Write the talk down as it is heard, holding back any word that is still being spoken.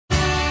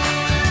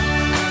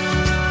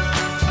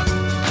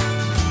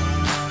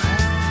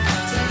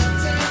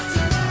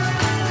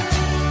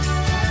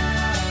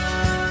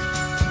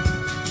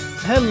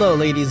Hello,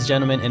 ladies,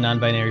 gentlemen, and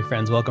non-binary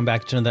friends. Welcome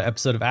back to another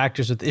episode of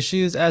Actors with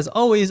Issues. As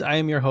always, I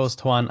am your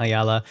host, Juan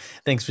Ayala.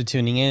 Thanks for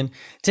tuning in.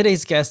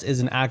 Today's guest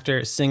is an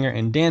actor, singer,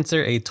 and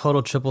dancer, a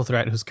total triple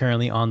threat who's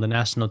currently on the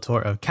national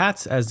tour of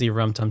Cats as the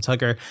Rum Tum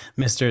Tugger,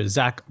 Mr.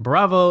 Zach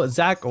Bravo.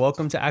 Zach,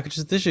 welcome to Actors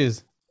with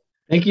Issues.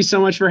 Thank you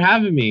so much for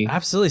having me.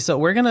 Absolutely. So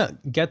we're going to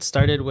get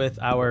started with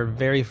our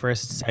very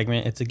first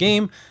segment. It's a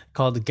game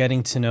called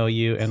Getting to Know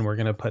You, and we're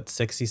going to put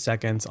 60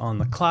 seconds on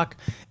the clock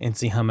and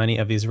see how many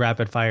of these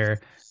rapid fire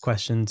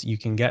questions you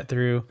can get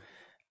through.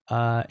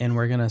 And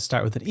we're going to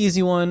start with an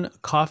easy one.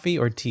 Coffee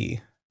or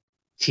tea?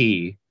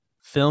 Tea.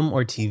 Film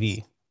or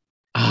TV?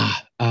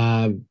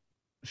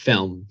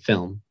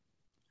 Film.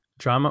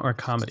 Drama or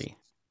comedy?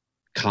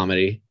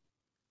 Comedy.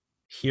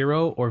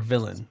 Hero or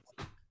villain?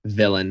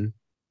 Villain.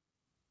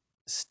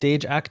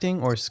 Stage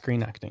acting or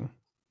screen acting?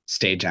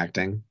 Stage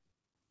acting.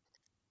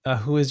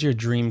 Who is your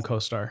dream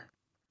co-star?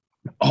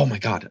 Oh my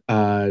God.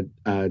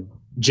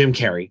 Jim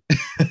Carrey.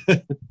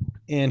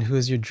 And who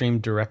is your dream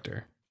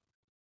director?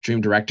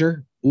 Dream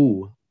director?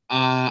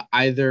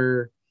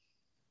 Either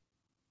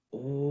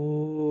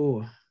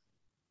Quentin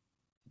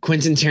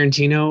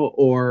Tarantino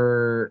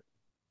or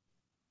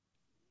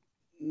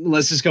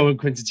let's just go with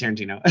Quentin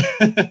Tarantino.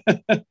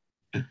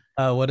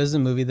 What is a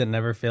movie that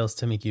never fails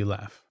to make you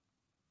laugh?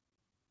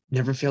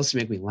 Never fails to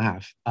make me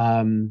laugh.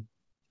 Didn't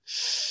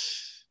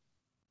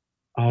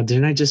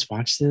I just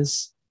watch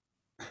this?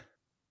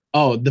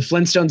 Oh, The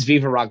Flintstones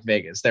Viva Rock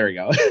Vegas. There we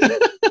go.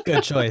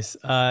 Good choice.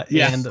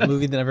 Yeah. And a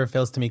movie that never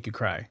fails to make you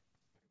cry.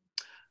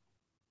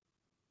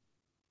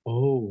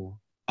 The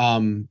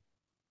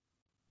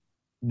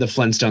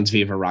Flintstones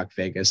Viva Rock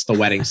Vegas. The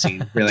wedding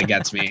scene really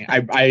gets me.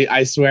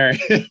 I swear.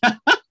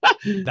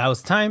 That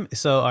was time.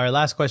 So our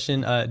last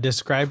question,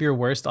 describe your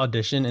worst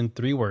audition in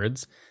 3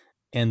 words,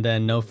 and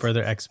then no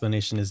further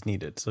explanation is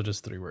needed. So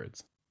just 3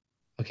 words.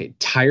 Okay.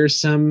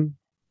 Tiresome,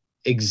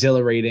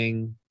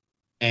 exhilarating,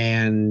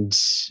 and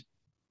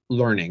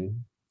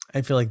learning.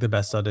 I feel like the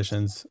best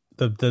auditions,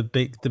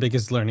 the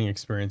biggest learning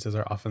experiences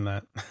are often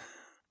that.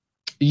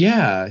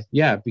 Yeah,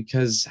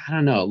 because I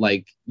don't know,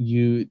 like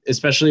you,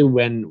 especially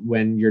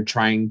when you're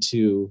trying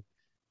to,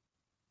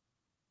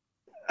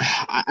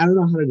 I don't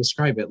know how to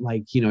describe it.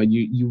 Like,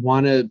 you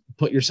want to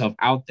put yourself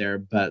out there,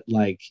 but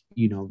like,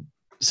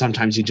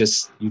 sometimes you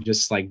just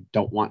like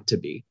don't want to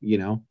be,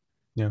 Yeah.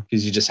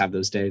 because you just have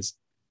those days.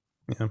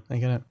 Yeah, I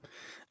get it.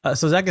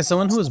 So Zach, as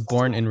someone who was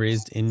born and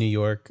raised in New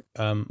York,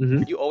 were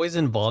you always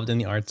involved in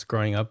the arts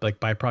growing up, like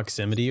by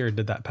proximity, or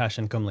did that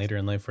passion come later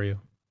in life for you?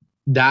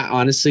 That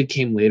honestly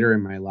came later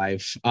in my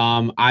life.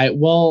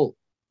 Well,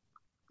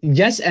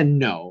 yes and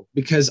no,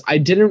 because I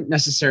didn't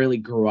necessarily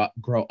grow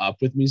up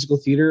with musical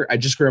theater. I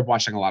just grew up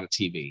watching a lot of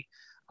TV.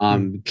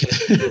 And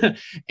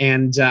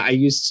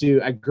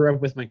I grew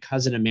up with my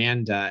cousin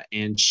Amanda,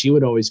 and she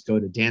would always go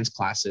to dance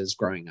classes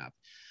growing up.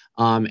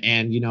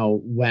 And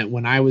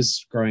when I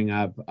was growing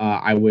up,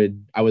 I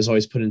was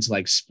always put into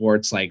like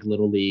sports, like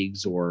little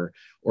leagues or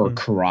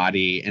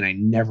karate, and I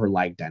never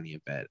liked any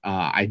of it.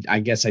 I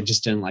guess I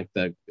just didn't like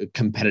the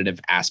competitive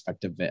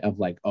aspect of it, of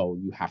like, oh,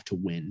 you have to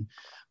win.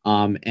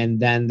 And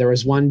then there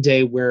was one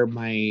day where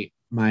my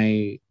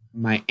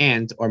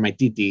aunt, or my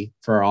titi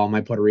for all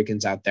my Puerto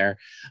Ricans out there,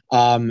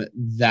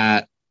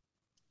 that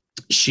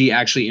she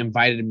actually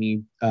invited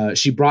me.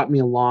 She brought me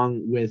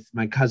along with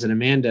my cousin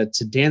Amanda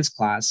to dance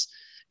class.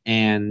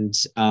 And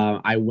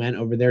I went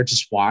over there,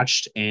 just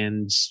watched,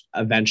 and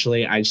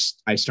eventually I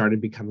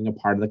started becoming a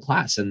part of the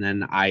class. And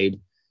then I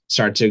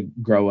started to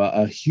grow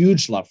a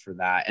huge love for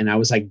that. And I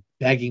was like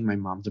begging my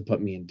mom to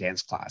put me in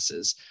dance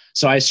classes.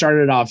 So I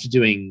started off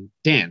doing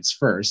dance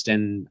first,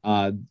 and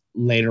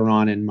later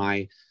on in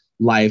my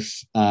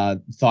life,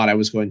 thought I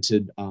was going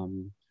to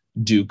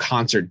do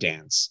concert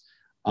dance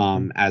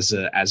as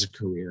a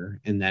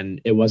career. And then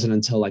it wasn't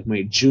until like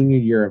my junior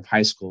year of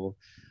high school,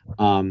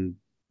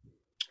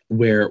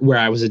 where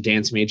I was a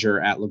dance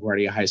major at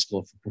LaGuardia High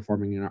School for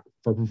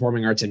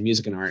performing arts and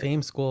music and art.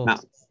 Fame school.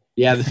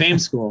 Yeah, the Fame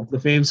School. The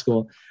Fame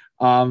School.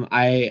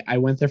 I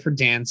went there for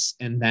dance,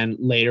 and then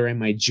later in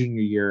my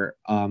junior year,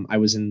 I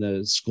was in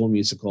the school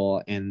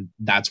musical, and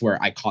that's where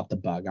I caught the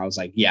bug. I was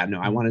like, yeah, no,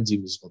 I want to do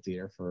musical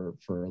theater for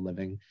a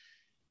living,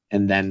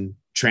 and then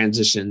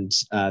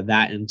transitioned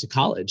that into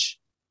college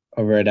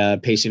over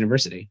at Pace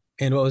University.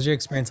 And what was your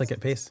experience like at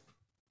Pace?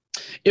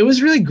 It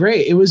was really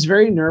great. It was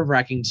very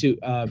nerve-wracking too,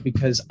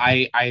 because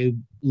I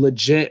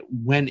legit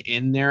went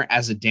in there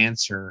as a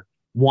dancer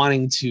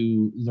wanting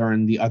to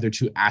learn the other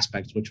 2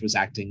 aspects, which was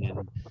acting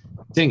and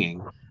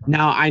singing.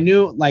 Now I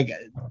knew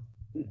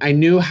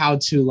how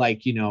to,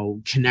 like,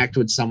 connect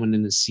with someone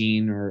in the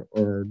scene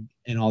or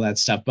and all that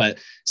stuff, but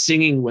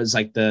singing was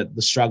like the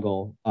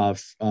struggle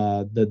of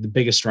the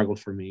biggest struggle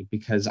for me,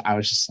 because I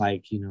was just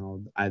like,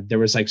 there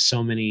was like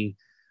so many,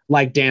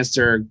 like dance,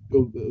 there are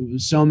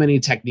so many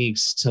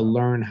techniques to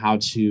learn how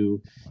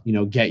to,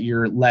 get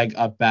your leg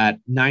up at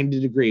 90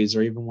 degrees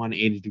or even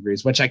 180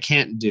 degrees, which I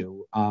can't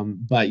do.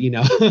 But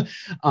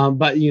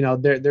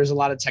there's a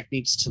lot of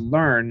techniques to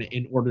learn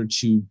in order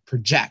to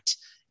project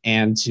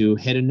and to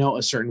hit a note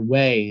a certain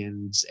way,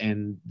 and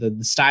the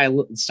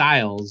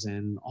styles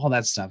and all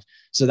that stuff.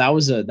 So that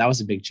was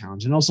a big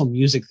challenge. And also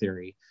music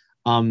theory.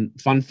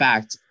 Fun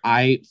fact,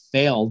 I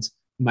failed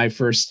my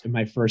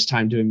first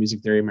time doing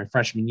music theory my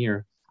freshman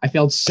year. I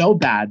failed so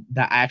bad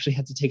that I actually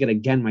had to take it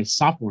again my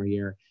sophomore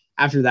year.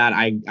 After that,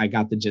 I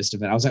got the gist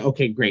of it. I was like,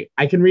 okay, great.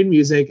 I can read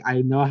music.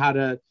 I know how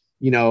to,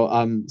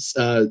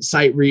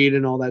 sight read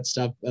and all that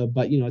stuff.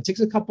 But it takes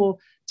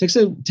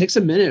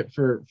a minute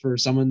for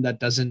someone that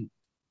doesn't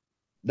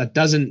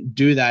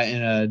do that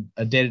in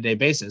a day-to-day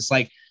basis.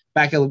 Like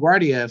back at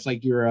LaGuardia, if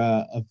like you're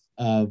a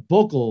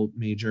vocal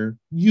major,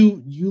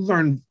 you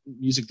learn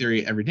music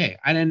theory every day.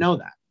 I didn't know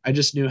that. I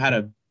just knew how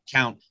to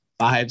count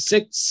 5,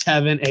 6,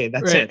 7, 8.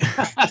 That's Right. it.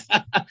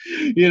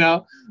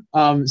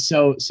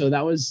 So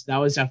that was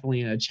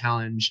definitely a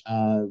challenge,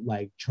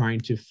 like trying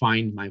to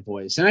find my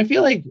voice. And I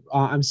feel like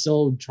I'm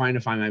still trying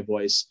to find my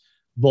voice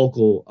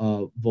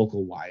vocal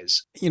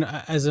wise.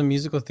 As a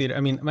musical theater,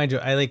 I mean, mind you,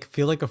 I like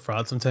feel like a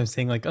fraud sometimes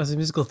saying like, "Oh, as a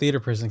musical theater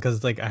person,"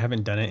 because like I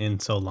haven't done it in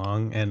so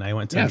long, and I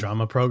went to a Yeah.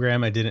 drama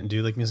program. I didn't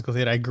do like musical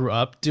theater. I grew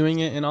up doing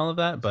it and all of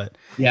that, but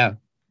Yeah.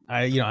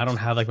 I don't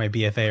have like my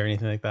BFA or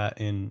anything like that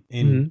in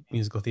Hmm.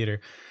 musical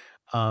theater.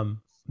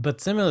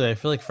 But similarly, I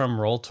feel like from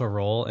role to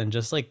role and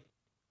just like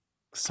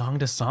song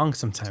to song,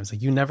 sometimes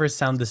like you never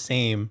sound the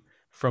same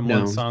from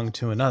one No. song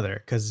to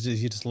another because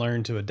you just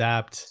learn to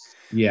adapt.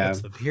 Yeah.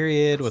 What's the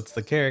period? What's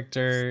the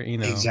character?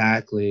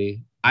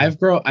 Exactly.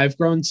 Yeah. I've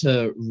grown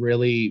to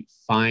really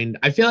find,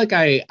 I feel like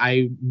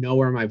I know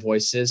where my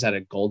voice is at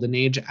a golden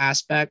age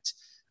aspect.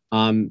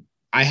 Um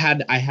I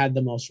had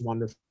the most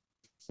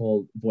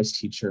wonderful voice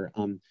teacher,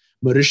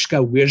 Mariska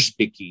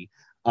Wierzbicki.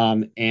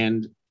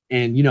 And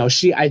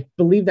she, I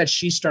believe that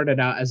she started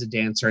out as a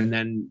dancer and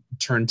then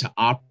turned to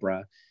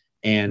opera.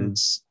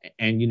 Mm.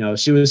 And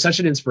she was such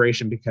an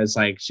inspiration because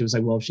like she was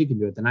like, well, if she can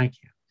do it, then I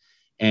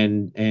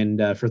can.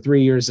 And for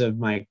 3 years of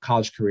my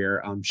college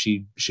career,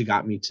 she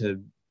got me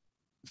to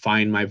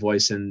find my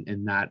voice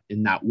in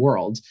that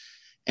world.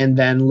 And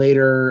then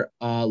later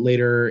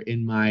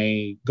in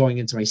my going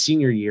into my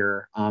senior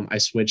year, I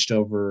switched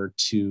over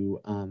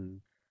to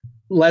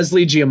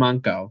Leslie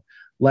Giamanco.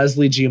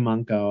 Leslie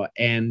Giamanco,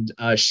 and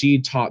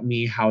she taught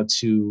me how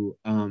to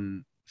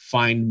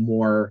find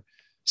more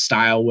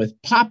style with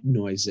pop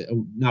noises,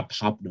 not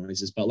pop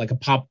noises, but like a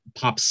pop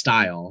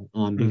style,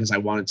 Mm. because I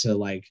wanted to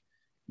like,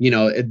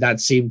 that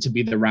seemed to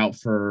be the route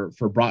for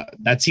broad.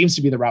 That seems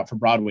to be the route for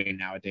Broadway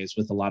nowadays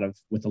with a lot of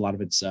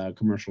its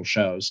commercial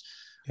shows.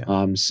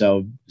 Yeah.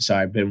 So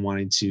I've been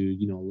wanting to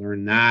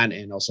learn that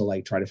and also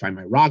like try to find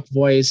my rock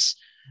voice,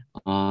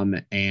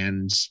 and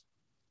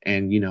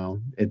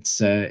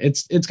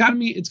it's gotten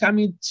me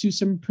to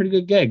some pretty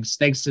good gigs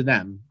thanks to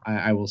them,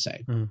 I will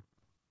say. Mm.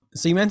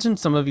 So you mentioned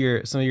some of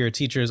your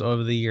teachers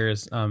over the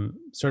years,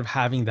 sort of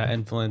having that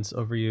influence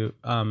over you.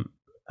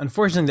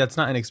 Unfortunately, that's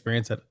not an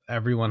experience that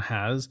everyone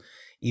has,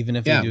 even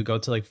if you Yeah. do go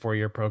to like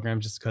 4-year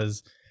programs, just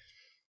because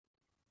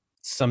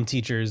some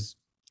teachers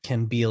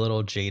can be a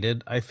little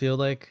jaded, I feel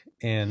like,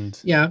 and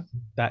Yeah.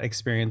 that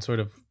experience sort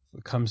of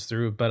comes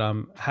through. But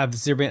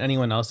has there been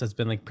anyone else that's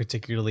been like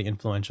particularly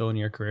influential in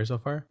your career so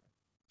far?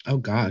 Oh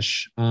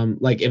gosh,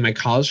 like in my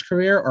college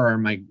career or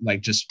my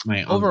like just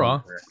my ongoing Overall,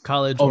 career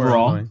college or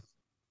overall. ongoing?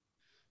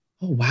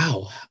 Oh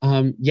wow.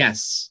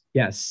 Yes.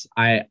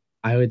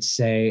 I would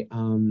say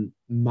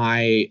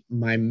my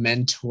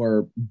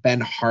mentor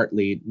Ben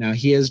Hartley. Now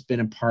he has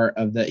been a part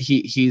of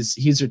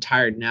he's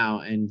retired now,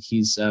 and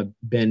he's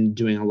been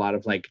doing a lot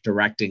of like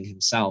directing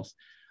himself.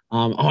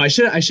 I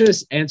should have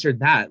answered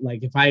that.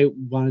 Like if I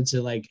wanted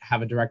to like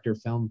have a director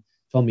film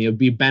me, it would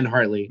be Ben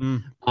Hartley.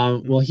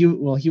 Mm.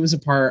 Well, he was a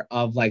part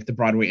of like the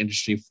Broadway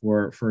industry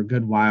for a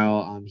good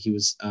while. He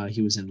was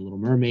in Little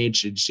Mermaid,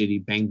 Shady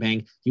Bang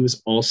Bang. He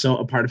was also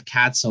a part of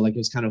Cats, so like it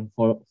was kind of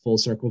full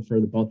circle for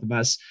the both of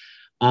us.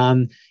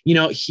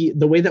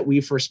 The way that we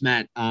first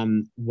met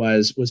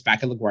was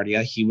back at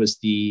LaGuardia. He was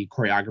the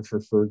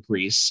choreographer for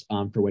Grease,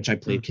 for which I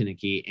played Mm.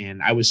 Kinnicky,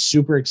 and I was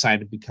super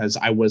excited because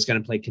I was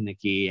going to play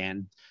Kinnicky,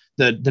 and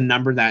the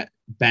number that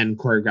Ben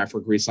choreographed for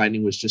Grease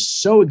Lightning was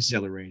just so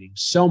exhilarating,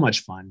 so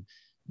much fun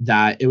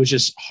that it was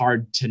just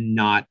hard to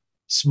not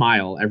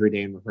smile every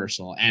day in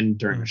rehearsal and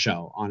during a Mm.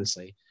 show,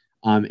 honestly.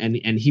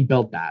 And he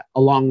built that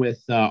along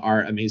with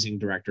our amazing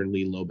director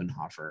Lee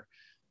Lobenhofer,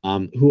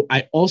 who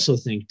I also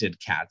think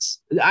did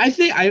Cats. I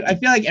feel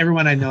like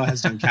everyone I know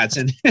has done Cats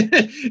in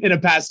in a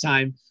past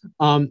time.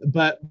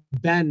 But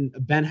Ben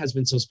has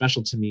been so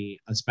special to me,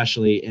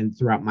 especially in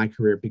throughout my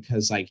career,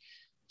 because like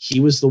he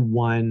was the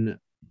one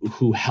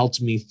who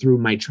helped me through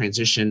my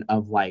transition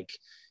of like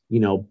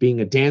being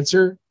a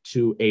dancer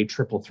to a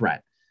triple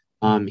threat.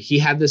 Mm. He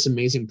had this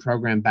amazing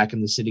program back in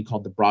the city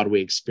called the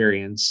Broadway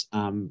Experience.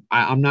 I'm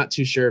not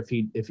too sure if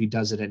he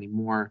does it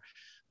anymore.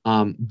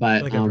 I feel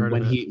But like I've heard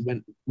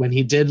of when it.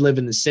 he did live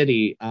in the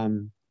city,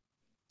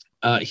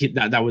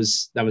 that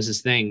was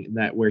his thing,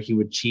 that where he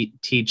would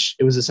teach.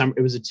 It was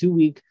a 2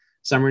 week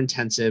summer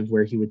intensive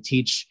where he would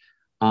teach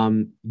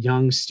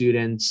young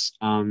students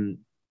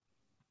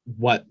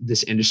what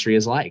this industry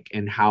is like,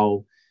 and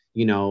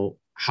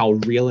how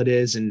real it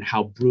is and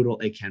how brutal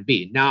it can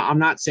be. Now, I'm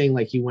not saying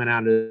like he went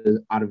out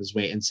of his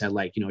way and said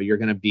like, you're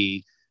going to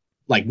be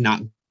like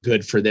not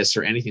good for this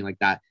or anything like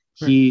that.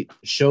 Right. He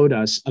showed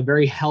us a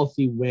very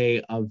healthy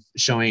way of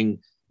showing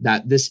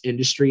that this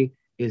industry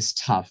is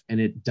tough and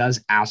it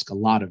does ask a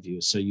lot of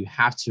you. So you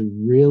have to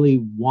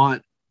really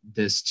want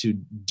this to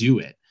do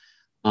it.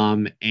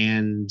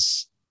 And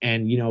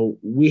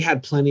we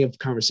had plenty of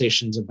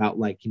conversations about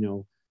like,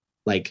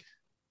 like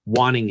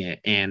wanting it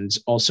and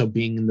also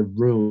being in the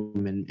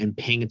room and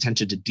paying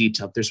attention to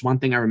detail. If there's one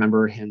thing I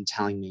remember him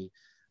telling me,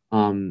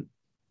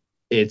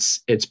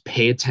 it's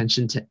pay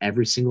attention to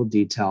every single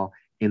detail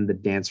in the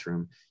dance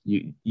room.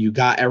 You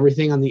got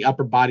everything on the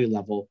upper body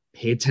level.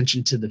 Pay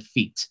attention to the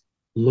feet.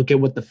 Look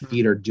at what the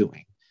feet are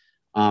doing.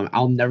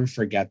 I'll never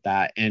forget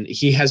that. And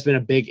he has been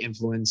a big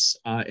influence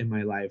in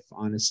my life,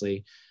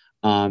 honestly.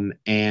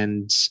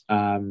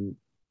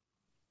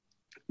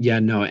 Yeah,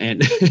 no,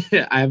 and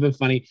I have a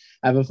funny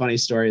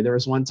story. There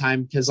was one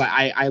time because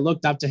I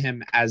looked up to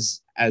him as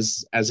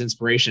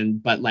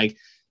inspiration, but like,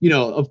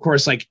 of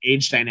course, like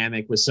age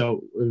dynamic was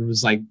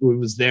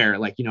there.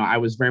 Like, I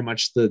was very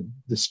much the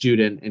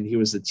student and he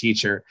was the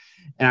teacher.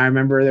 And I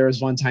remember there was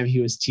one time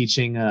he was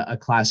teaching a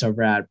class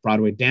over at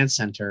Broadway Dance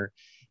Center,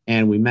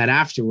 and we met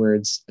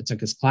afterwards. I took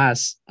his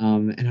class,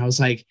 and I was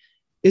like,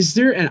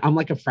 and I'm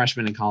like a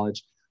freshman in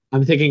college.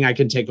 I'm thinking I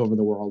can take over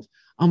the world.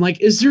 I'm like,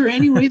 is there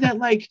any way that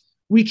like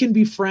we can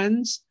be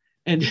friends?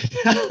 And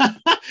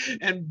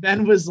and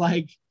Ben was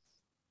like,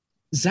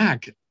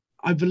 Zach,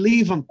 I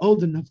believe I'm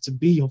old enough to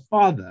be your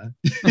father.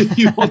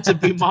 You want to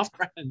be my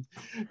friend?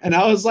 And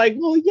I was like,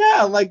 well,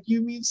 yeah, like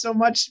you mean so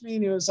much to me.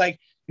 And he was like,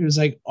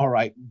 all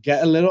right,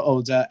 get a little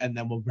older and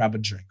then we'll grab a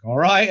drink. All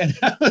right. And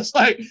I was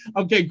like,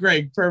 okay,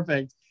 great,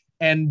 perfect.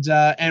 And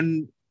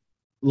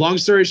long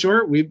story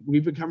short,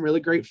 we've become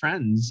really great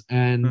friends.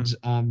 And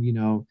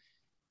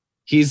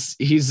he's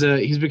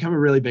become a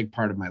really big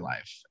part of my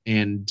life.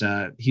 And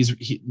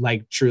he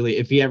like truly,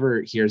 if he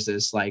ever hears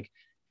this, like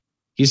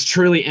he's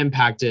truly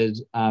impacted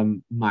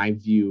my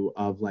view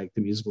of like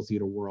the musical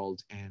theater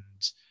world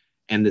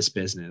and this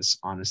business,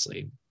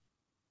 honestly.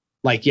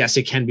 Like, yes,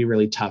 it can be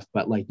really tough,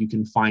 but like you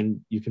can find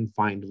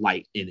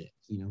light in it.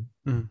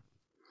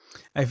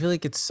 I feel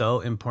like it's so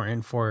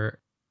important for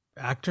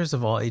actors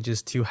of all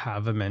ages to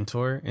have a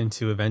mentor and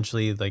to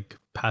eventually like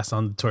pass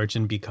on the torch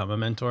and become a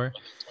mentor.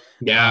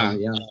 Yeah.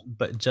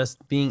 But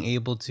just being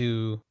able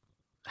to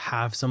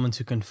have someone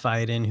to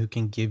confide in who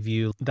can give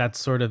you that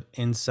sort of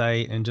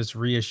insight and just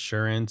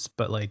reassurance,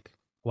 but like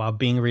while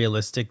being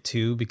realistic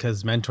too,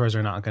 because mentors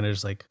are not going to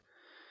just like,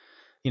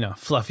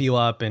 fluff you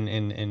up and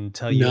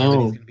tell you everything's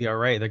No. going to be all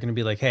right. They're going to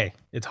be like, hey,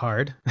 it's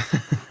hard.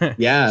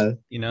 Yeah.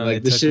 Like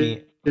It this took me.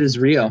 shit is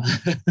real.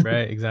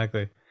 Right,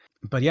 exactly.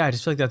 But yeah, I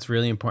just feel like that's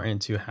really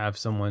important to have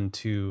someone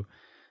to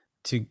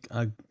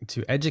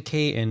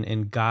educate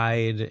and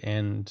guide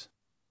and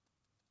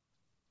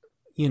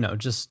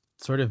just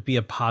sort of be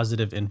a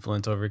positive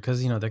influence over,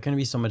 because there can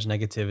be so much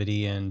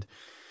negativity and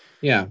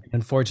Yeah.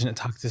 unfortunate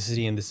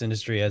toxicity in this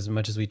industry as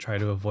much as we try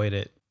to avoid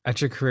it. At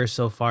your career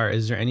so far,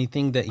 is there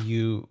anything that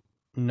you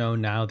know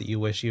now that you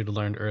wish you'd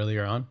learned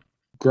earlier on?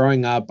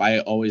 Growing up, I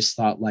always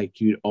thought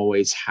like you'd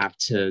always have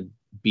to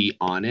be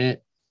on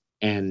it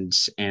and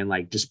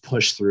like just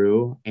push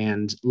through.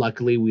 And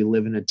luckily we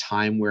live in a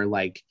time where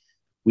like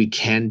we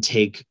can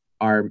take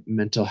our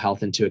mental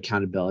health into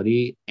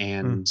accountability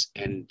and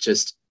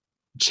just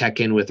check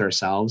in with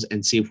ourselves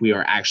and see if we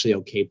are actually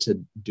okay to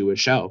do a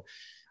show.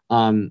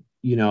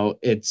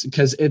 It's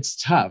because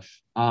it's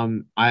tough.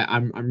 I'm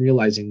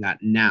realizing that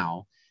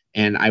now,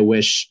 and I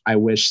wish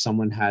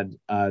someone had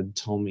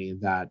told me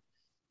that.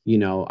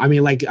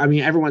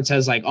 Everyone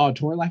says like, oh,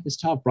 tour life is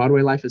tough,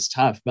 Broadway life is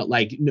tough, but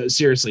like, no,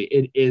 seriously,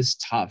 it is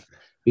tough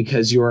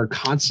because you are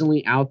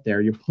constantly out there.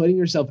 You're putting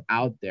yourself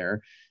out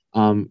there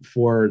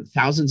for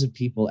thousands of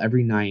people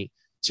every night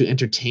to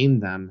entertain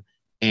them,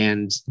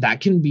 and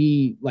that can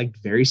be like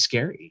very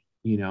scary.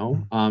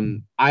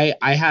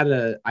 I had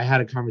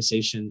a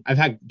conversation. I've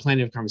had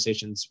plenty of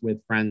conversations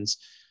with friends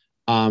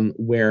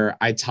where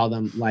I tell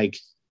them like,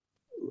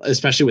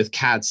 especially with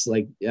cats,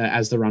 like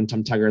as the Rum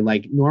Tum Tugger,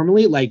 like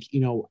normally, like,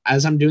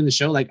 as I'm doing the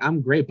show, like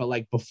I'm great, but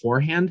like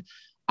beforehand,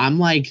 I'm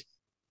like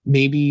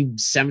maybe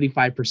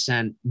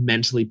 75%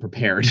 mentally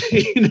prepared,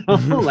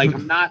 like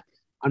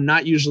I'm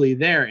not usually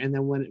there. And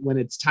then when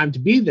it's time to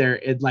be there,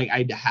 it like,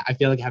 I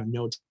feel like I have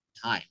no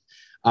time.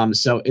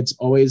 So it's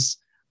always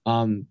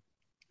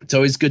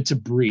good to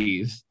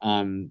breathe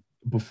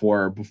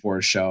before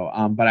a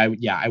show. But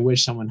I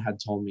wish someone had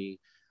told me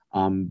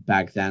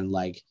back then,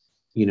 like,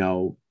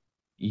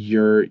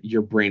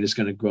 your brain is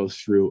going to go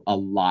through a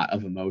lot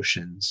of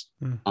emotions,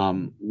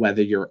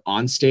 whether you're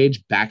on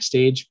stage,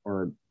 backstage,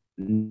 or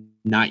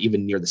not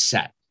even near the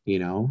set,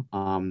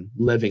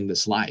 living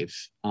this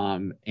life.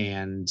 Like,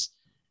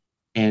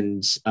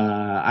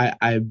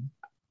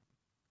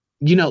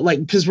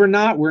 because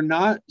we're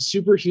not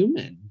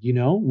superhuman,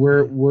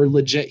 we're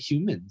legit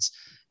humans.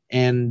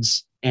 And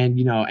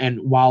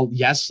while,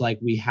 yes, like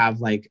we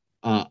have like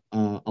a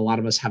lot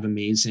of us have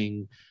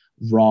amazing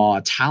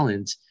raw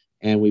talent,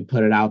 and we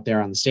put it out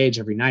there on the stage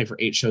every night for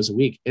 8 shows a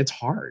week. It's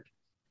hard.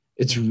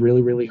 It's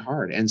really, really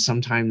hard. And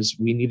sometimes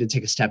we need to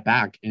take a step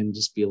back and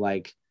just be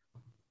like,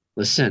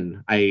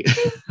 listen, I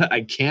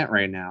I can't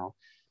right now.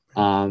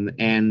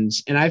 And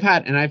I've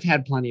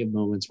had plenty of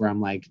moments where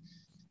I'm like,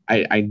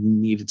 I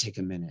need to take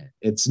a minute.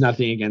 It's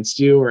nothing against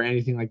you or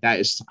anything like that.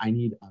 It's just, I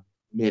need a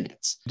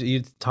minute.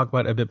 You talked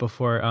about a bit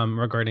before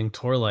regarding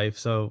tour life.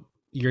 So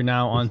you're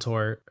now on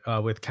tour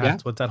with Yeah.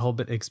 Cats. What's that whole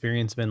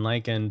experience been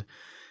like, and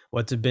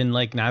what's it been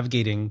like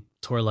navigating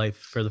tour life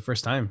for the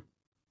first time?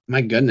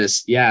 My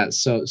goodness. Yeah.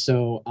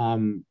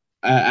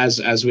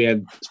 As we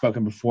had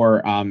spoken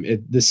before,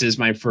 this is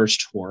my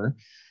first tour,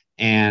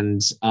 and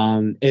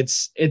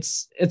it's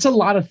a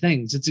lot of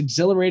things. It's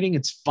exhilarating,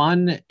 it's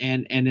fun,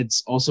 and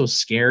it's also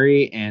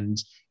scary and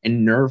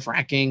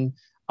nerve-wracking.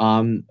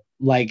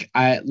 Like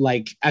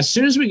as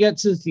soon as we get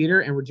to the theater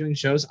and we're doing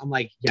shows, I'm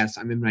like, yes,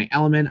 I'm in my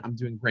element, I'm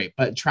doing great.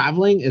 But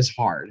traveling is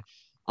hard,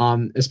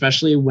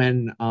 especially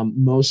when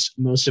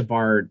most of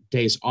our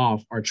days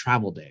off are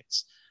travel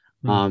days.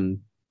 um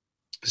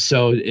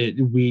so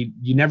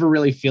you never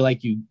really feel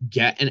like you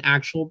get an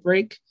actual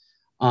break.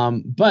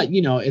 But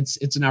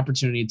it's an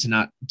opportunity to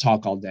not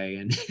talk all day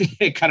and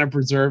kind of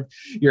preserve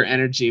your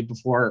energy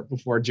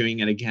before doing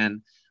it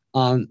again.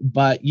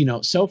 But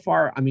so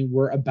far, I mean,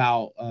 we're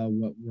about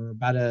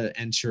to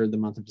enter the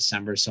month of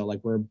December, so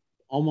like we're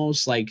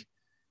almost like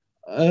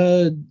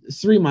 3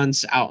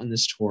 months out on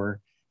this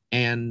tour,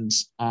 and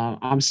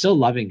I'm still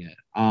loving it.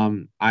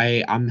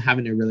 I'm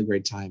having a really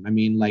great time. I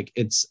mean, like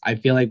I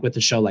feel like with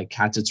a show like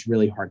Cats, it's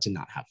really hard to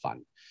not have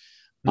fun.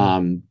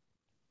 Um,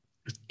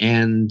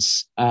 and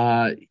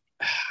I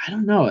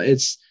don't know.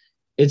 It's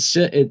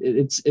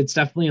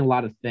definitely a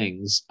lot of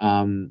things.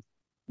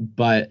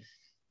 But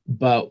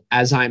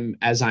as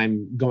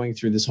I'm going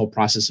through this whole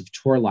process of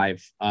tour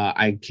life,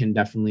 I can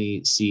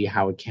definitely see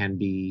how it can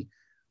be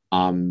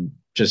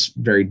just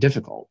very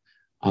difficult,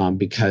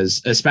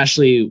 because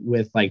especially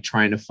with like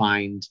trying to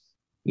find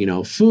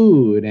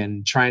food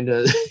and trying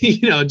to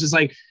just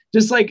like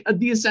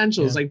the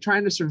essentials, like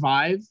trying to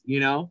survive.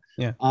 Yeah.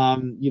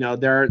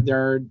 There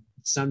are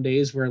some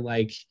days where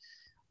like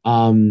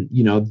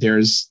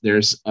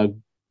there's a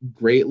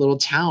great little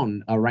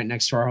town right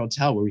next to our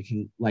hotel where we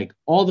can like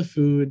all the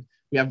food.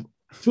 We have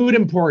food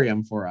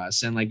emporium for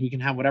us, and like we can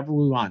have whatever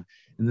we want.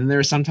 And then there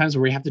are some times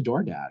where we have to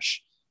DoorDash.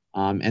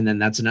 And then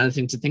that's another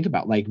thing to think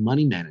about, like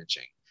money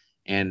managing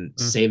and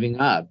saving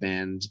up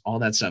and all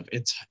that stuff.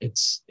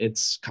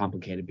 It's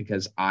complicated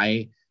because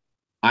I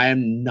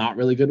am not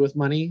really good with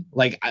money.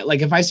 Like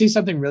if I see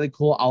something really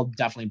cool, I'll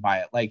definitely buy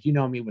it. Like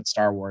me with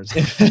Star Wars.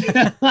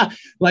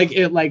 Like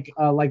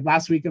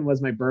last weekend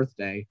was my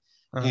birthday,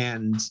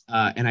 and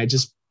I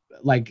just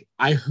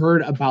I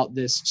heard about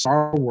this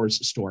Star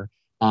Wars store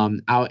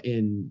out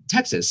in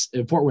Texas,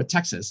 in Fort Worth,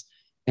 Texas,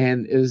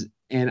 and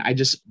I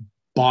just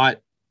bought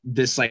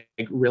this like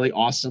really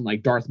awesome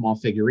like Darth Maul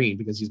figurine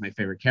because he's my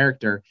favorite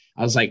character.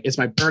 I was like, it's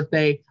my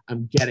birthday,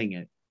 I'm getting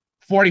it.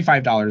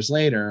 $45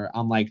 later,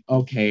 I'm like,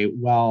 okay,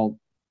 well,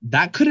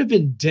 that could have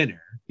been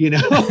dinner,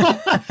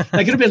 that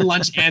could have been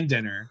lunch and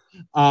dinner.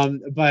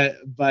 But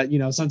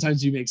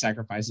sometimes you make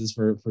sacrifices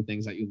for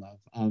things that you love.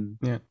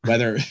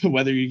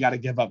 Whether you got to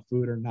give up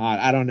food or not,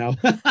 I don't know.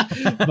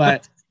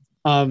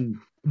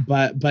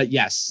 but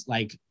yes,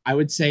 like I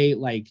would say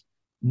like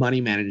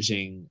money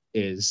managing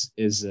is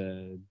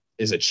a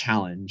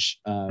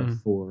challenge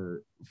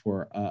for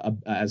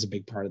as a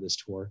big part of this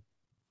tour.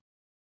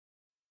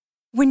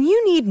 When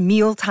you need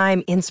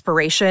mealtime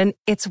inspiration,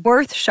 it's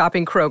worth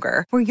shopping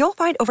Kroger, where you'll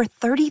find over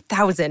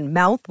 30,000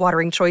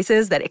 mouth-watering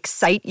choices that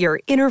excite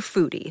your inner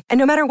foodie. And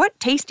no matter what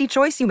tasty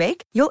choice you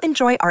make, you'll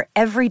enjoy our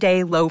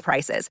everyday low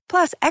prices,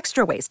 plus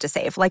extra ways to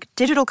save, like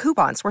digital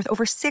coupons worth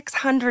over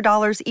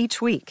 $600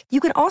 each week. You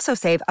can also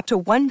save up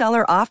to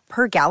 $1 off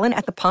per gallon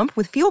at the pump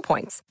with fuel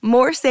points.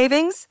 More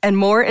savings and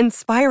more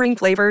inspiring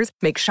flavors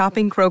make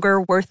shopping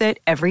Kroger worth it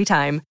every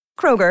time.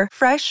 Kroger,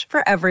 fresh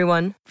for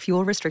everyone.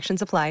 Fuel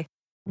restrictions apply.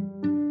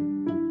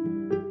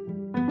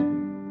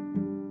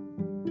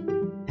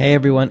 Hey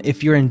everyone,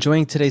 if you're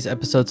enjoying today's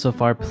episode so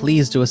far,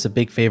 please do us a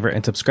big favor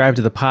and subscribe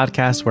to the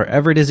podcast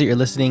wherever it is that you're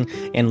listening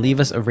and leave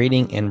us a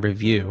rating and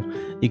review.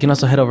 You can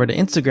also head over to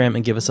Instagram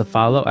and give us a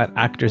follow at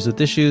Actors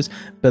with Issues.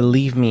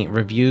 Believe me,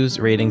 reviews,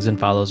 ratings, and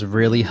follows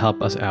really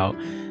help us out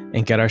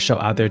and get our show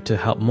out there to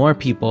help more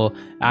people,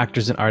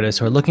 actors and artists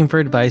who are looking for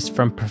advice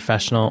from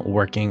professional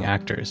working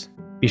actors.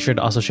 Be sure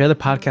to also share the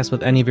podcast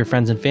with any of your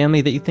friends and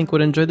family that you think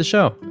would enjoy the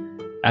show.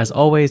 As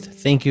always,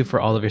 thank you for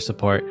all of your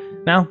support.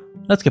 Now,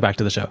 let's get back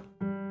to the show.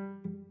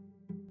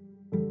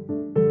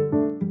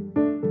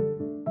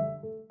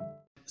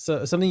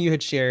 So something you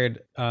had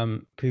shared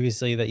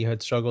previously that you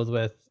had struggled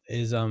with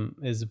is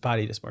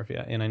body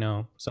dysmorphia. And I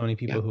know so many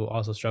people who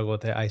also struggle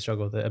with it. I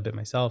struggle with it a bit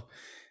myself.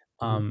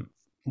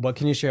 What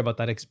can you share about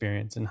that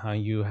experience and how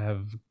you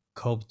have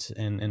coped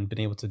and been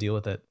able to deal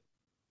with it?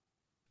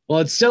 Well,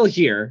 it's still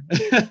here.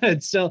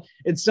 it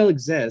still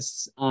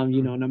exists.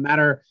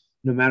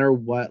 No matter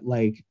what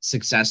like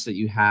success that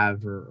you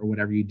have or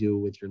whatever you do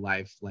with your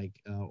life, like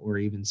or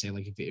even say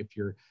like if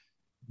you're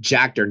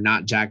jacked or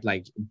not jacked,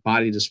 like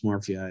body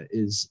dysmorphia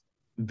is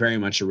very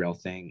much a real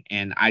thing.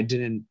 And I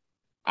didn't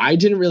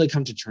really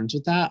come to terms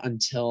with that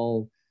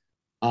until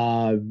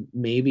uh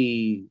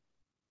maybe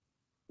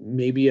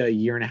a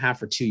year and a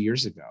half or 2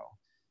 years ago.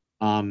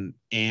 And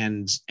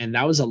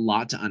that was a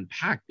lot to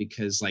unpack,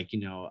 because like,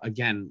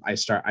 again, I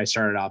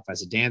started off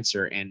as a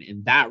dancer, and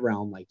in that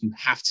realm, like you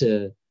have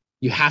to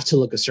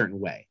look a certain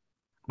way.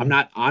 I'm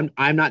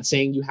not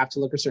saying you have to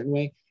look a certain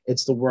way.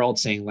 It's the world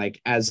saying,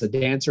 like, as a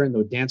dancer in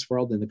the dance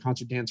world, in the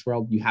concert dance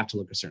world, you have to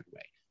look a certain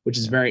way, which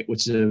is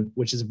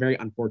a very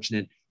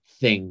unfortunate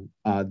thing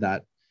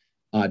that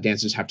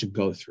dancers have to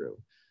go through,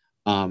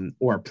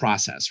 or a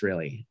process,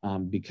 really,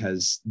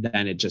 because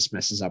then it just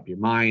messes up your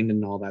mind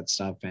and all that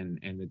stuff, and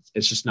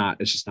it's just not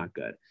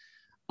good.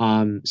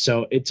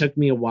 So it took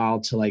me a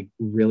while to like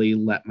really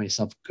let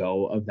myself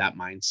go of that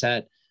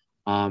mindset.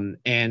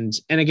 And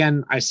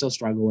again, I still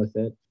struggle with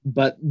it,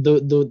 but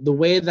the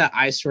way that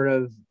I sort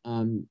of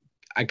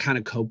I kind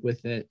of cope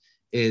with it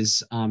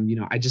is,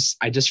 I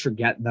just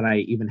forget that I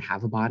even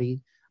have a body.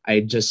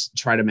 I just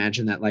try to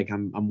imagine that like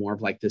I'm more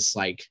of like this,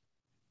 like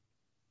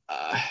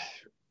uh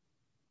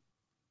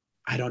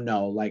I don't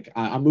know, like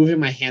I'm moving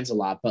my hands a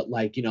lot, but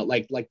like,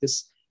 like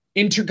this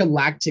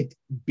intergalactic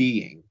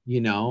being,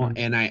 and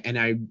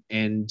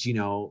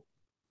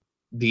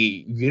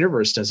the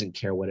universe doesn't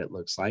care what it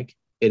looks like.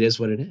 It is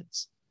what it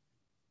is.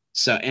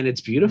 So, and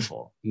it's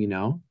beautiful,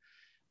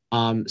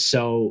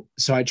 so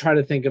I try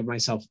to think of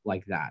myself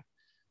like that.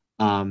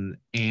 And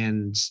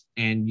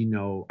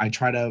I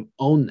try to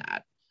own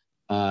that.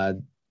 Uh,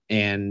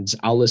 and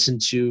I'll listen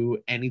to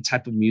any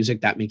type of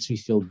music that makes me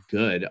feel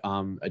good.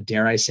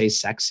 Dare I say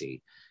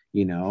sexy,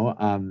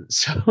 so,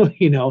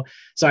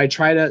 so I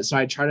try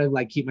to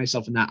like keep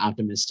myself in that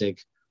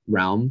optimistic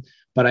realm,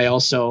 but I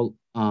also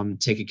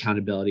take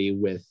accountability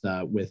with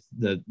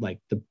the like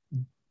the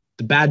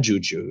bad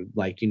juju,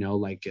 like,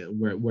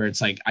 where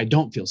it's like, I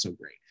don't feel so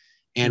great.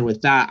 And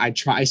with that, I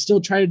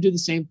still try to do the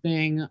same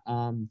thing.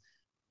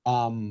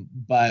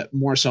 But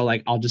more so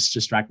like I'll just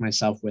distract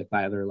myself with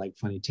either like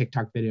funny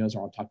TikTok videos,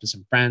 or I'll talk to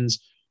some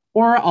friends,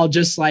 or I'll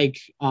just like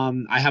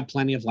I have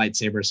plenty of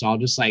lightsabers, so I'll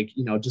just like,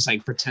 just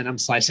like pretend I'm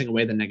slicing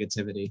away the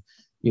negativity,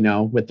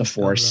 with the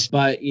force.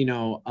 But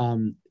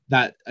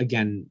that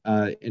again,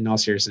 in all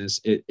seriousness,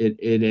 it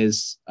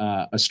is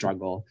a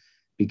struggle,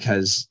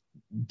 because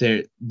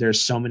there's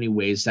so many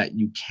ways that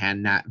you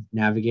can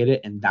navigate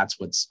it, and that's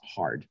what's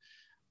hard.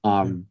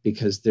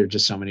 Because there's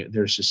just so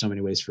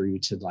many ways for you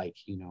to like,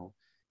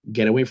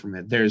 get away from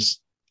it.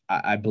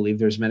 I believe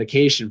there's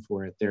medication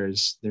for it.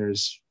 There's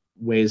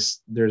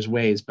ways,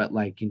 but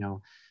like,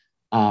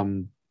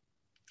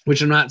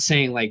 which I'm not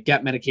saying like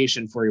get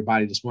medication for your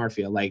body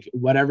dysmorphia, like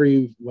whatever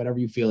you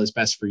feel is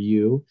best for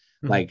you,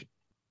 like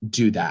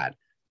do that.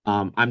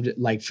 I'm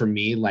like, for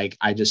me, like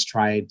I just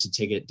try to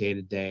take it day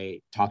to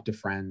day, talk to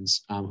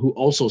friends who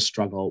also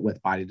struggle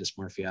with body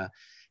dysmorphia,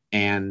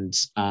 and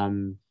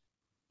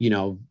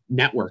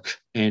network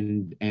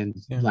and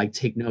like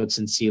take notes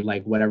and see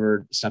like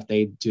whatever stuff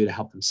they do to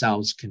help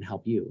themselves can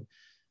help you.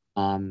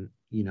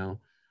 You know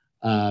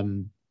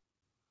and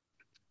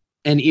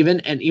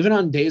even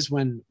on days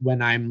when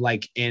I'm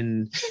like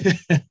in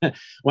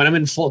when I'm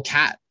in full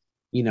cat,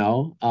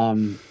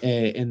 in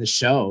the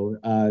show,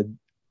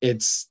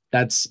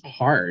 that's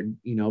hard,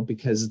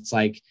 because it's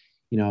like,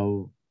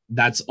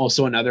 that's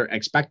also another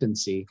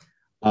expectancy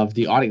of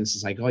the audience.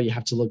 Is like, oh, you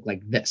have to look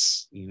like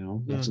this,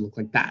 you have to look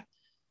like that.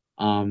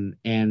 And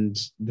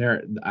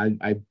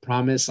I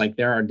promise, like,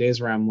 there are days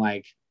where I'm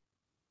like,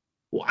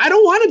 well, I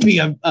don't want to be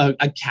a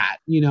cat,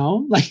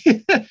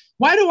 like,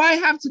 why do I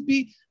have to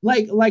be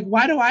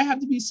why do I have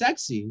to be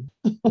sexy?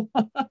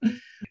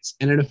 And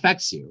it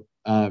affects you,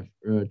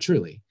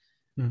 truly.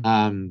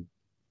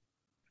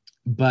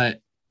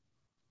 But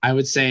I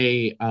would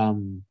say,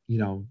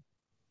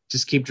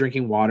 just keep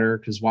drinking water,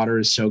 because water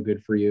is so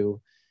good for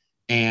you.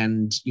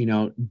 And,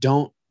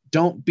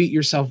 don't beat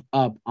yourself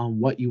up on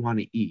what you want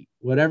to eat.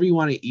 Whatever you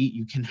want to eat,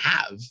 you can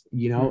have,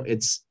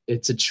 it's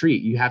a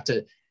treat.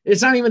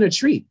 It's not even a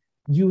treat.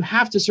 You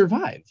have to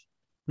survive.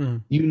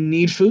 You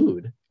need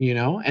food,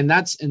 and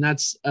that's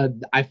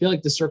I feel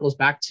like this circles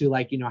back to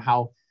like,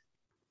 how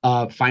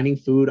finding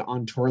food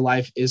on tour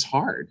life is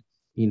hard,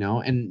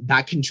 and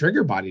that can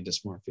trigger body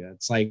dysmorphia.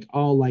 It's like,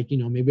 oh, like,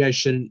 maybe I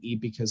shouldn't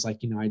eat because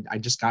like, I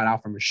just got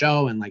out from a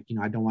show, and like,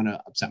 I don't want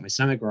to upset my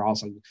stomach, or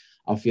also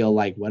I'll feel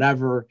like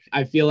whatever.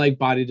 I feel like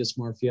body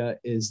dysmorphia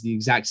is the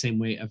exact same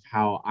way of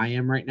how I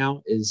am right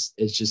now, is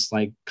just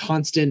like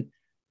constant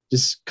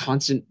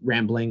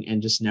rambling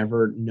and just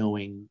never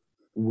knowing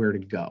where to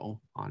go,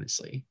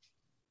 honestly.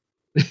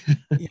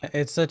 Yeah,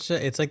 it's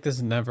like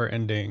this never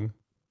ending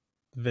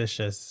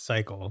vicious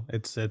cycle.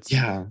 It's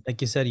Yeah.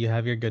 like you said, you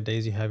have your good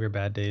days, you have your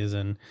bad days,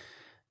 and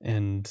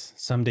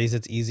some days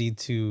it's easy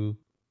to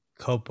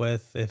cope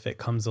with if it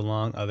comes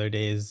along. Other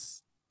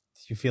days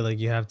you feel like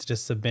you have to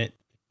just submit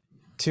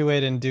to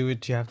it and do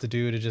what you have to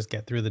do to just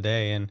get through the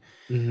day.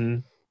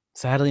 And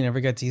sadly, it never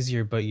gets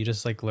easier, but you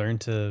just like learn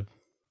to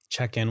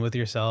check in with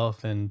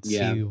yourself and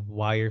Yeah. see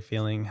why you're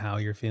feeling how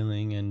you're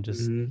feeling, and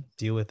just Mhm.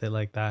 deal with it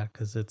like that,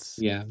 because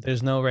Yeah.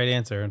 there's no right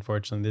answer,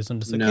 unfortunately. There's no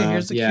just like, okay, No.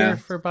 here's the cure Yeah.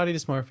 for body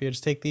dysmorphia,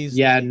 just take these.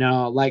 Yeah.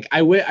 No. Like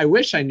I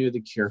wish I knew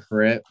the cure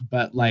for it,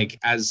 but Yeah. like,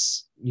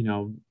 as you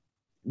know,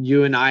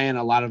 you and I and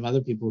a lot of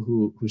other people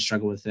who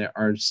struggle with it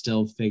are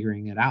still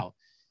figuring it out.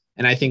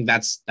 And I think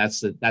that's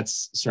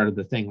sort of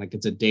the thing. Like,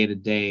 it's a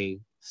day-to-day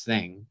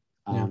thing.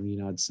 Yeah. You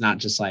know, it's not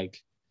just like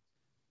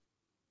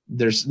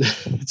there's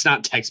it's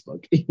not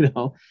textbook, you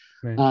know.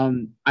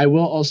 Right. I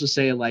will also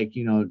say, like,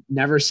 you know,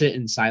 never sit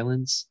in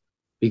silence,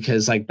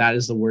 because like that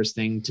is the worst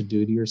thing to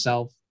do to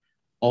yourself.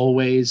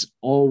 Always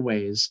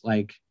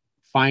like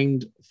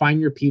find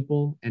your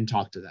people and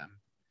talk to them.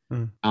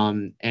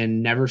 Mm.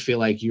 And never feel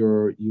like you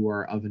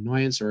are of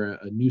annoyance or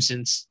a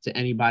nuisance to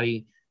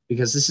anybody,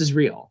 because this is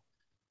real,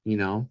 you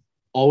know.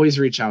 Always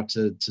reach out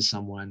to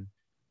someone,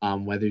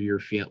 whether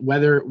you're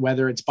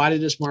whether it's body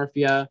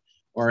dysmorphia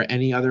or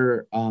any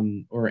other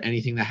or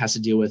anything that has to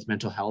deal with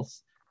mental health.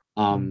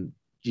 Mm.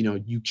 You know,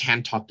 you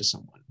can talk to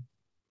someone.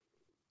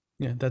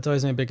 Yeah, that's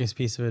always my biggest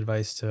piece of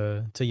advice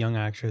to young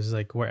actors, is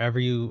like, wherever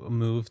you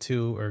move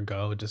to or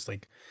go, just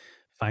like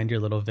find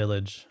your little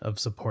village of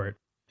support,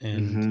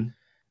 and Mm-hmm.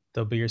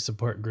 they'll be your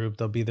support group.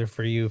 They'll be there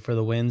for you for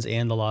the wins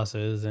and the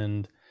losses,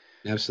 and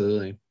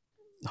Absolutely.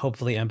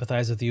 hopefully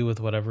empathize with you with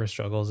whatever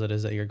struggles it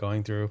is that you're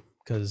going through,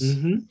 because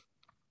Mm-hmm.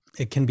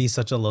 it can be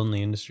such a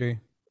lonely industry,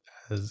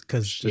 because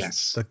just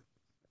Yes.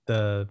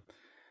 the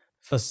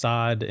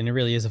facade, and it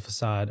really is a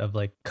facade of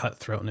like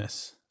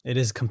cutthroatness. It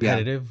is Yeah.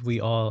 competitive. We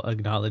all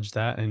acknowledge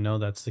that and know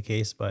that's the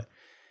case, but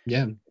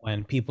Yeah.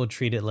 when people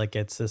treat it like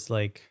it's this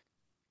like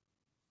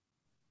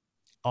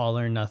all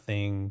or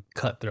nothing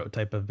cutthroat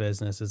type of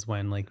business, is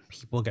when like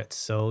people get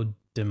so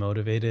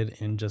demotivated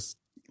and just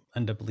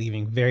end up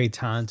leaving. Very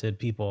talented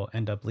people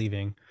end up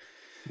leaving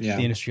Yeah.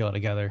 the industry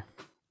altogether,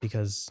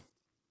 because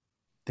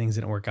things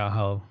didn't work out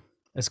how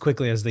as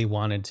quickly as they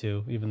wanted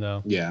to, even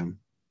though Yeah.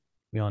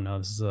 we all know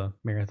this is a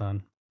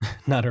marathon,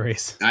 not a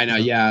race. I know.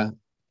 Yeah.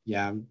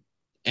 Yeah.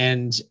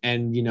 And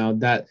you know,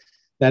 that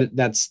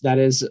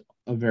is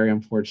a very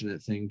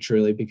unfortunate thing,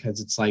 truly, because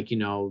it's like, you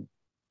know,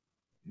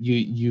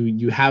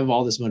 you have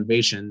all this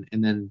motivation,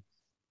 and then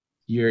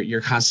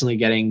you're constantly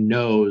getting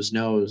no's,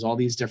 all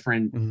these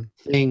different Mhm.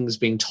 things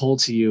being told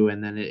to you,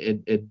 and then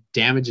it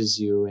damages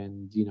you.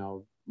 And you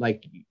know,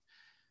 like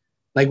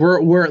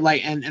we're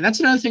like, and that's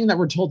another thing that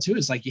we're told too,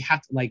 is like you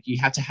have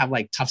to have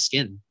like tough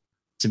skin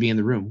to be in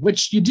the room,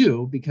 which you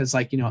do, because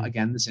like, you know, Mhm.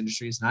 again, this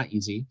industry is not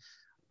easy,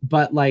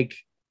 but like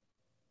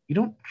you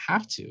don't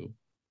have to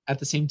at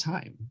the same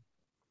time,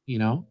 you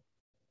know.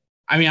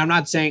 I mean, I'm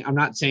not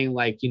saying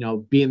like, you know,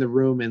 be in the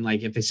room and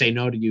like if they say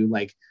no to you,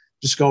 like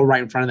just go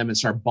right in front of them and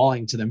start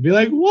bawling to them, be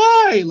like,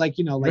 why? Like,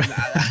 you know, like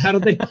I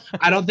don't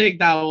think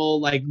that will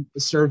like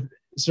serve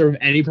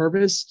any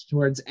purpose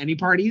towards any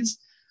parties.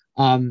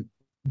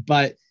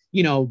 But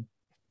you know,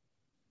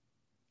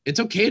 it's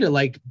okay to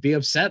like be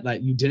upset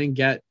that you didn't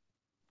get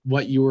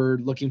what you were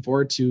looking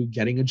forward to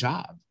getting a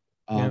job.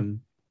 Yeah.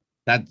 Um,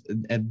 that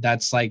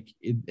that's like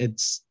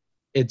it's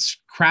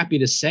crappy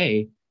to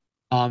say.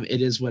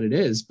 It is what it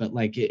is, but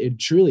like it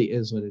truly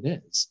is what it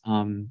is.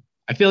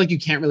 I feel like you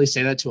can't really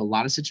say that to a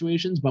lot of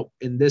situations, but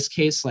in this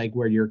case, like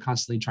where you're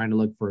constantly trying to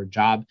look for a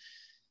job,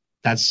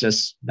 that's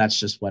just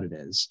what it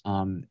is.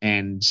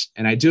 And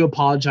I do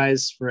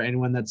apologize for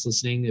anyone that's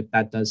listening if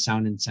that does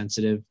sound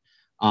insensitive.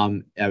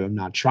 I'm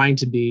not trying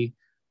to be.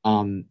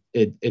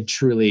 It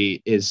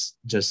truly is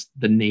just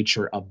the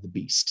nature of the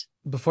beast.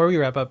 Before we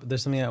wrap up,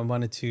 there's something I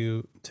wanted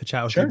to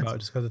chat with you Sure. about,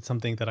 just because it's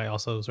something that I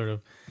also sort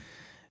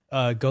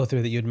of go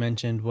through, that you had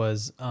mentioned,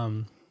 was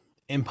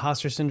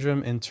imposter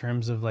syndrome in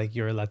terms of like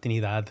your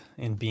Latinidad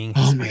and being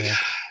Oh my Hispanic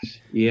gosh. and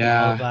all of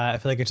Yeah. that. I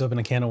feel like I just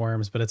opened a can of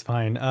worms, but it's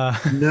fine.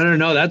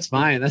 No, that's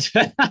fine. That's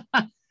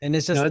And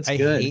it's no, just, it's I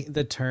good. hate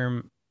the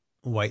term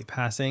white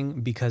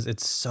passing, because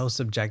it's so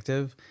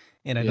subjective,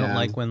 and I don't Yeah.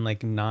 like when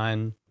like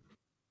when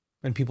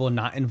people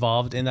not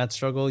involved in that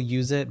struggle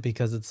use it,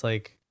 because it's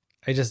like,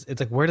 it's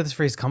like, where did this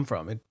phrase come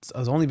from? It's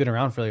only been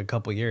around for like a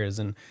couple years,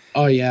 and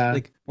Oh yeah.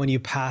 like when you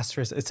pass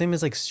for, it's same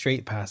as like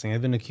straight passing.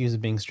 I've been accused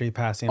of being straight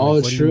passing. I'm like, Oh,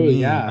 what do you true. mean?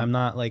 Yeah. I'm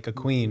not like a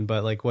queen,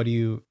 but like, what do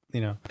you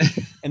know?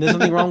 And there's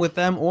nothing wrong with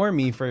them or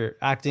me for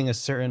acting a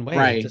certain way. It's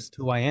Right. just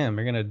who I am.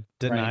 You're gonna Right.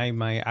 deny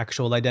my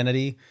actual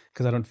identity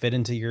because I don't fit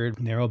into your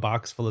narrow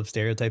box full of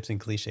stereotypes and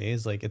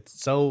cliches. Like,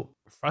 it's so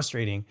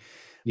frustrating.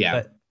 Yeah.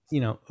 But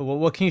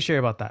what can you share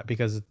about that?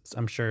 Because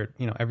I'm sure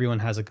everyone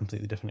has a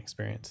completely different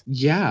experience.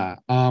 Yeah.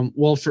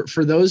 Well,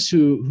 for those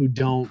who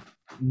don't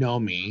know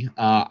me,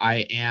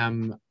 I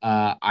am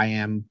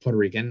Puerto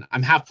Rican.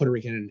 I'm half Puerto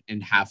Rican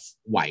and half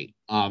white.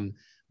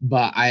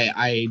 But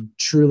I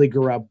truly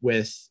grew up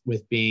with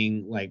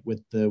being like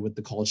with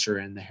the culture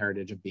and the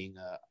heritage of being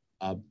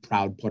a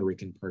proud Puerto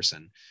Rican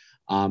person.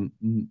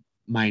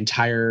 My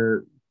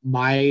entire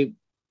my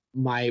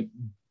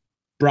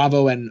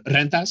Bravo and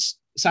Rentas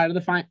side of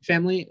the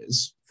family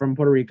is from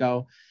Puerto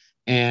Rico,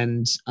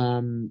 and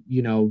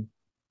you know,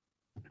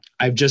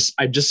 I've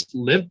just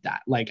lived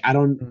that. Like, I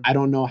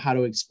don't know how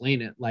to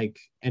explain it like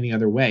any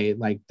other way.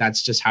 Like,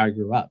 that's just how I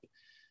grew up.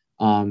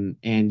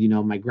 And, you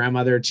know, my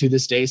grandmother to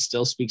this day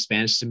still speaks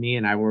Spanish to me.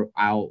 And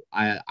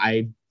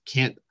I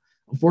can't,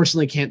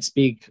 unfortunately can't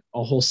speak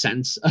a whole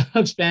sentence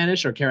of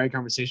Spanish or carry a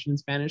conversation in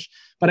Spanish,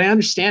 but I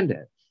understand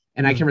it.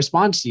 And I can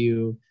respond to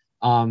you,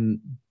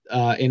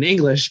 in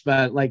English,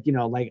 but like, you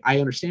know, like I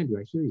understand you,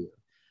 I hear you.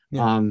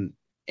 Yeah.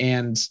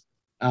 And,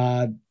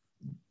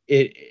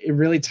 it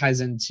really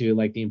ties into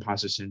like the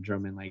imposter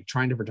syndrome and like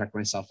trying to protect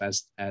myself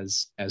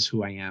as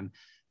who I am,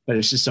 but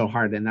it's just so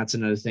hard. And that's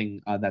another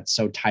thing that's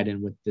so tied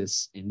in with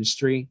this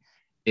industry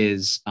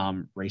is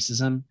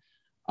racism.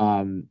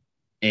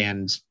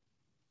 And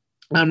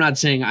I'm not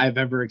saying I've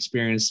ever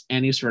experienced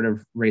any sort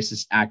of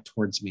racist act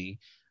towards me,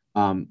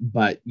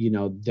 but you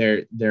know,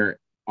 there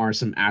are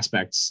some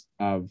aspects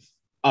of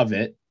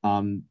it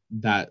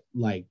that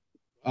like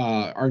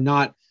are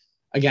not,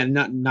 again,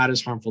 not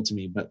as harmful to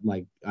me, but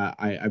like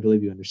I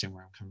believe you understand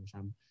where I'm coming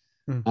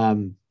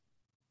from.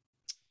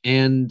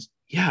 And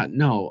yeah,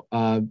 no,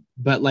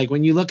 but like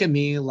when you look at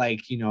me,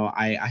 like, you know,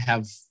 I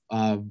have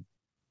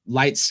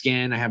light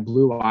skin, I have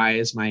blue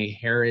eyes, my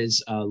hair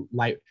is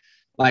light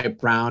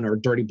brown or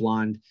dirty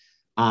blonde,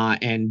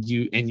 and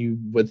you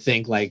would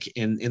think like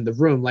in the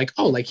room, like,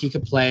 oh, like he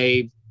could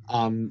play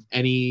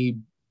any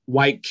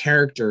white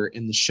character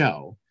in the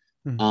show.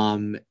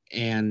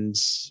 And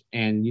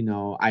you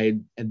know,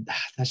 and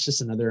that's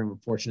just another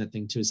unfortunate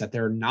thing too, is that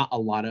there are not a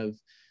lot of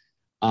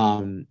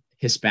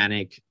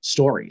Hispanic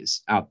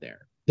stories out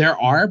there.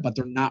 There are, but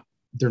they're not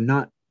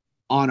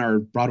on our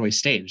Broadway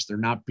stage. They're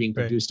not being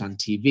produced on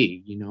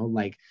TV, you know.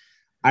 Like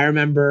I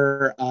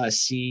remember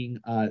seeing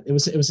it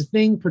was a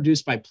thing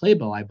produced by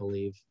Playbill, I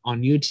believe,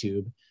 on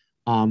YouTube,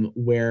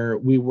 where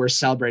we were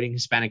celebrating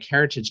Hispanic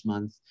Heritage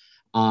Month.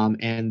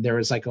 And there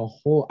was like a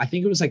whole, I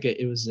think it was like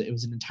it was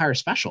an entire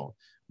special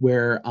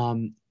where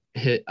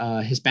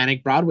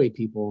Hispanic Broadway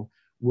people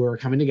were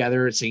coming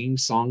together singing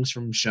songs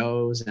from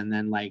shows, and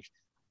then like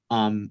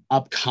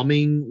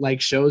upcoming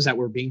like shows that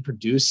were being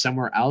produced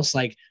somewhere else.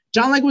 Like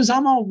John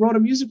Leguizamo wrote a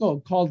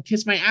musical called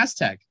Kiss My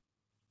Aztec,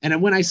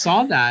 and when I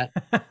saw that,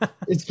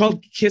 it's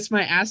called Kiss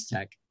My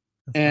Aztec,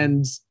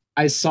 and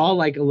I saw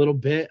like a little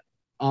bit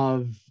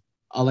of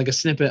like a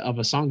snippet of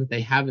a song that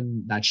they have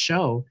in that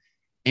show.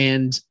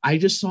 And I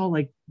just saw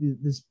like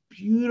this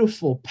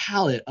beautiful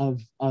palette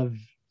of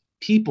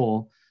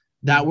people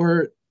that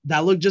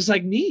looked just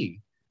like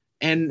me.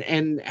 And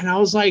I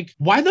was like,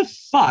 why the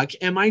fuck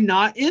am I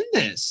not in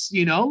this?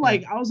 You know,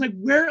 like I was like,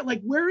 where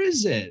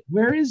is it?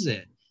 Where is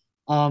it?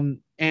 And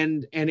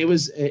it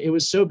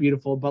was so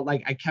beautiful, but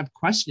like I kept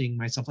questioning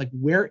myself, like,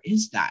 where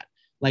is that?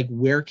 Like,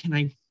 where can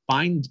I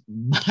find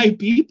my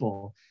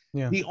people?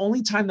 Yeah. The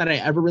only time that I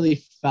ever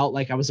really felt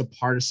like I was a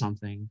part of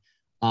something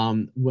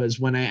was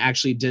when I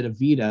actually did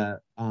Evita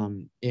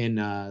in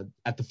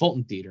at the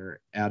Fulton Theater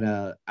out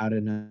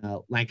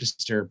in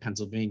Lancaster,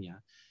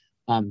 Pennsylvania.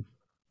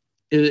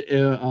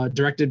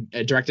 Directed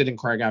and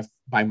choreographed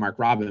by Mark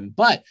Robin,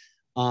 but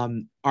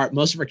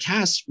most of our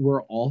cast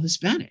were all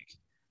Hispanic.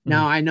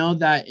 Now I know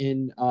that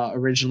in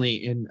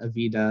originally in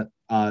Evita,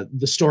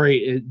 the story,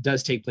 it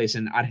does take place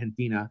in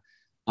Argentina.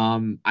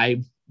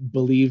 I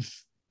believe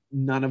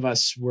none of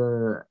us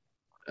were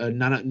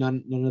none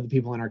of the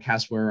people in our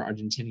cast were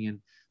Argentinian,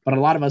 but a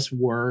lot of us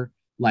were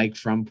like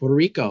from Puerto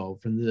Rico,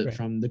 from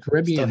the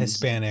Caribbean, still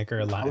Hispanic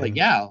or Latin. Like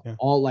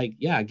all like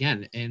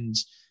again,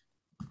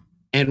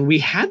 and we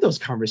had those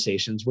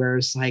conversations where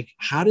it's like,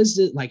 how does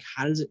it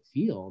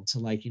feel to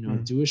like, you know,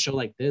 do a show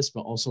like this,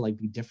 but also like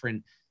be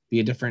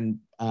a different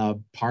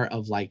part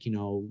of like, you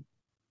know,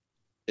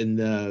 in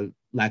the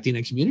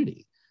Latina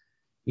community,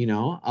 you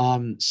know.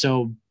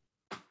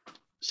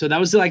 So that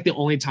was like the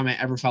only time I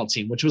ever felt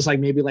seen, which was like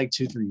maybe like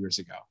 2-3 years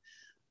ago.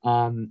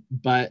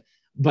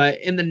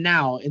 But in the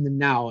now,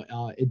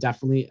 it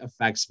definitely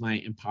affects my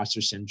imposter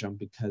syndrome,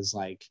 because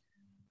like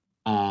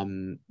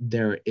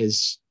there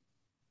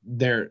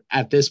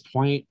at this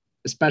point,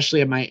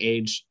 especially at my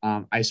age,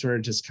 I sort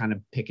of just kind of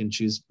pick and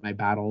choose my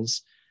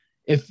battles.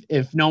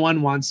 If no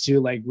one wants to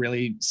like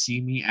really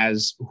see me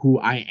as who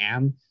I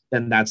am,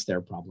 then that's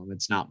their problem.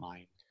 It's not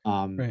mine.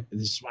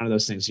 This is one of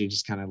those things you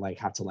just kind of like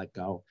have to let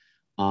go.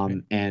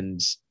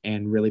 And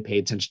really pay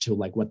attention to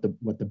like what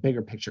the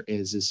bigger picture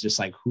is just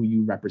like who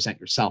you represent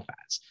yourself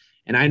as.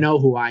 And I know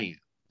who I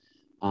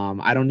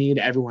am. I don't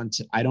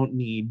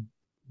need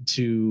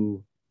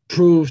to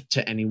prove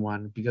to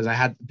anyone, because I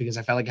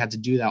felt like I had to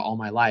do that all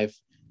my life,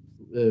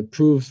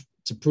 prove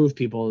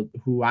people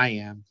who I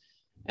am.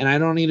 And I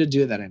don't need to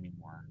do that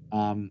anymore.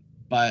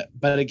 But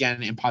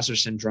again, imposter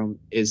syndrome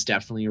is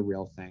definitely a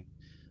real thing.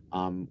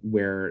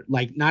 Where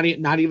like not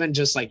even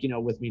just like, you know,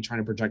 with me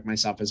trying to project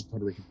myself as a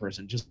Puerto Rican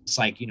person, just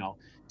like, you know,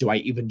 do I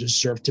even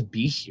deserve to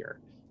be here?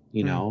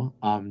 You know,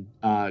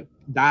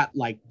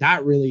 that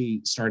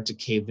really started to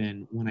cave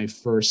in when I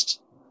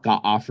first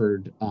got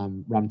offered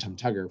Rum Tum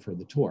Tugger for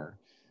the tour,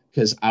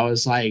 because I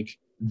was like,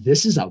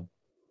 this is a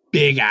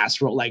big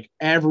ass role. Like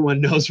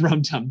everyone knows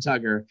Rum Tum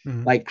Tugger.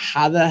 Like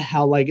how the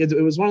hell, like it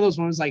was one of those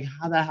moments like,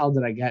 how the hell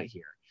did I get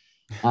here?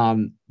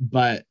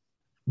 But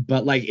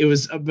like it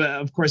was, but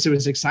of course it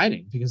was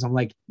exciting because I'm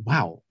like,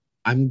 wow,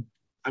 I'm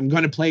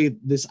going to play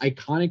this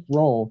iconic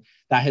role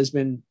that has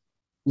been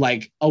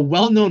like a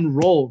well-known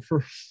role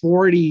for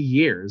 40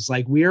 years.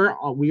 Like we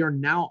are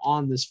now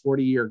on this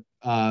 40-year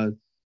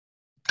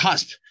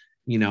cusp,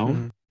 you know.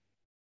 Mm-hmm.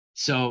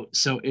 So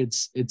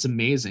it's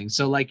amazing.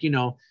 So like, you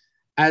know,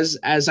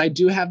 as I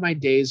do have my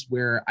days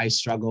where I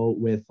struggle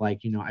with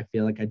like, you know, I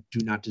feel like I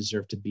do not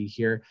deserve to be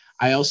here.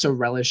 I also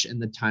relish in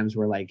the times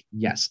where like,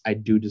 yes, I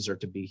do deserve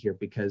to be here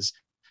because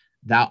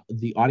that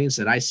the audience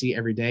that I see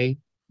every day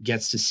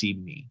gets to see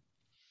me.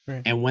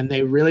 Right. And when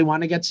they really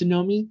want to get to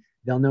know me,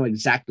 they'll know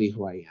exactly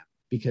who I am.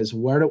 Because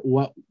what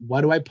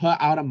do I put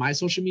out on my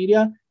social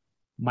media?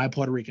 My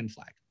Puerto Rican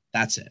flag.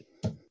 That's it.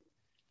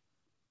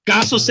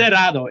 Caso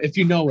cerrado, if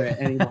you know it.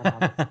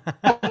 Anyone.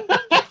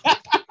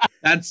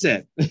 That's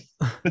it.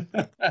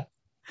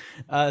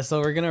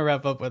 So we're gonna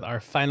wrap up with our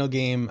final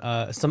game.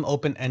 Some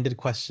open-ended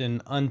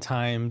question,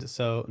 untimed,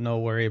 so no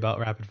worry about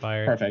rapid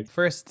fire. Perfect.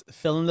 First,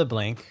 fill in the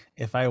blank.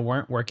 If I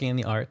weren't working in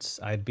the arts,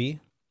 I'd be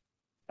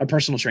a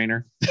personal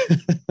trainer.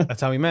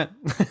 That's how we met.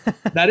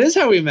 That is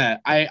how we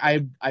met.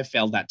 I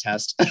failed that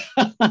test.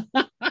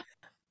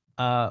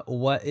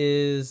 What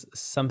is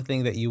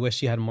something that you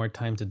wish you had more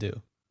time to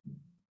do?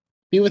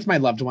 Be with my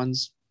loved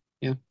ones.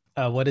 Yeah.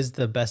 What is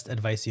the best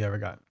advice you ever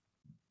got?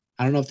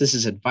 I don't know if this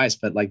is advice,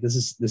 but like this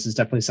is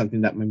definitely something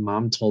that my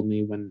mom told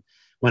me when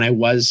I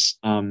was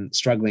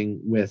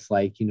struggling with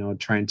like, you know,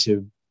 trying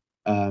to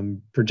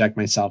project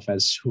myself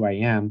as who I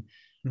am.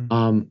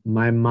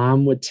 My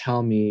mom would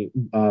tell me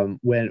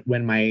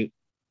when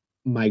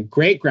my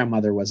great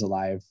grandmother was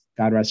alive,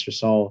 God rest her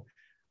soul.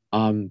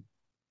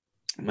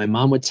 My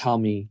mom would tell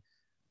me,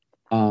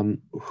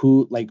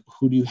 who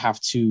do you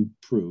have to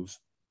prove?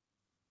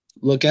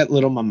 Look at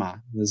little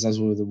mama. This is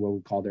what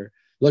we called her.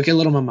 Look at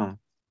little mama.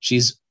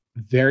 She's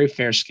very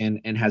fair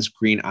skinned and has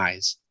green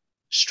eyes,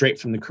 straight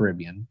from the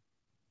Caribbean.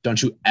 Don't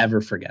you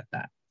ever forget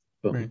that.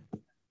 Boom. Right.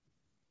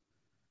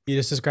 You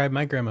just described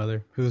my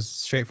grandmother, who's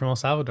straight from El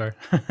Salvador.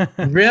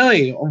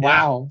 Really? Oh,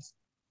 wow. Yeah.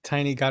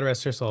 Tiny, God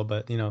rest her soul,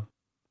 but you know,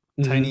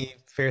 tiny,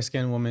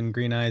 fair-skinned woman,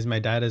 green eyes. My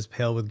dad is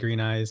pale with green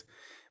eyes.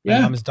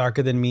 My mom is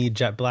darker than me,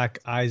 jet black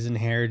eyes and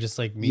hair, just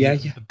like me. Yeah.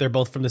 They're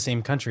both from the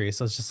same country,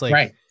 so it's just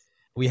like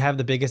we have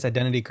the biggest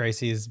identity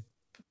crises,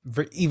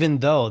 even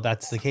though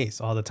that's the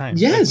case all the time.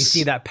 Yes, like we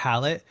see that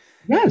palette.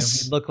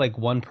 Yes, we look like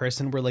one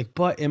person. We're like,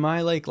 but am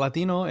I like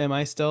Latino? Am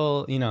I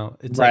still? You know,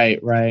 it's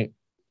right.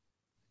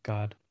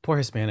 God, poor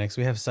Hispanics.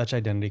 We have such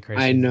identity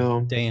crises. I know,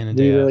 day in and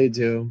day out. We really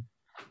do.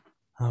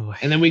 Oh boy.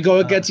 And then we go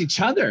against each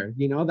other.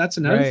 You know, that's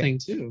another thing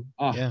too.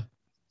 Oh, yeah,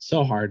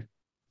 so hard,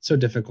 so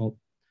difficult.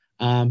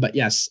 But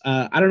yes,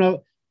 I don't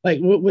know. Like,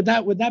 would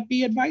that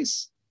be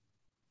advice?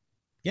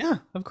 Yeah,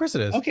 of course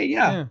it is. Okay,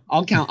 yeah.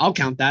 I'll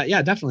count that.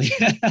 Yeah, definitely.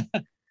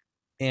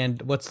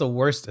 And what's the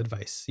worst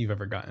advice you've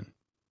ever gotten?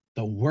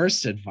 The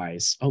worst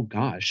advice? Oh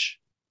gosh.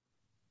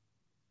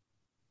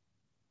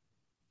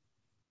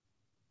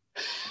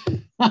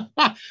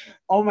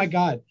 Oh my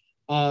God.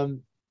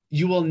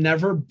 You will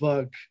never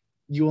book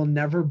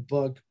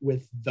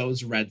with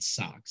those red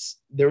socks.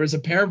 There was a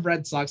pair of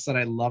red socks that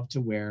I love to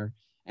wear,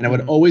 and I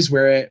would always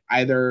wear it.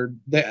 I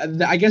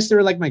guess they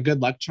were like my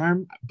good luck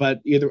charm,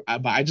 but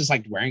I just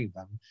liked wearing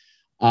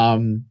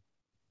them.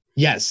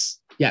 Yes,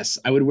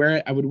 I would wear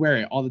it. I would wear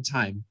it all the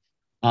time.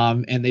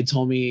 And they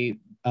told me,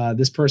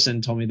 this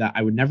person told me that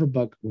I would never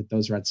book with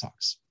those red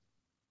socks.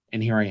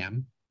 And here I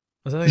am.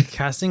 Was that like a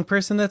casting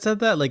person that said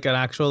that? Like an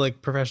actual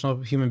like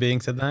professional human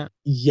being said that?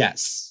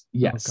 Yes.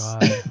 Oh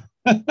God.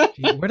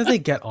 Where do they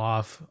get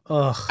off?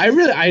 Ugh. I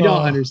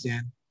don't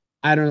understand.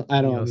 I don't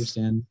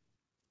understand.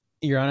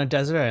 You're on a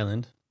desert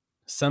island.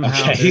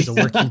 Somehow there's a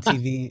working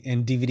TV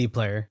and DVD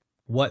player.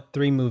 What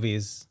 3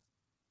 movies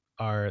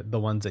are the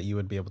ones that you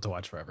would be able to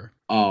watch forever?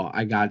 Oh,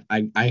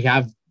 I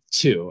have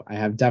 2.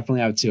 I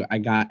definitely have 2. I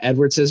got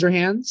Edward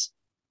Scissorhands,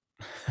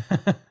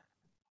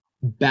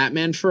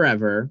 Batman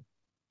Forever,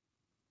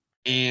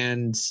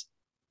 and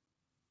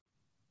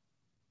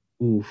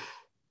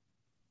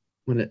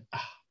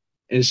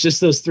it's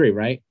just those 3,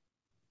 right?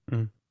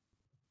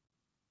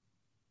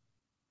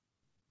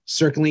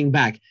 Circling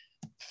back,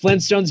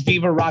 Flintstones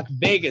Viva Rock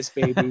Vegas,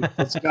 baby.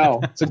 Let's go.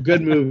 It's a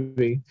good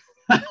movie.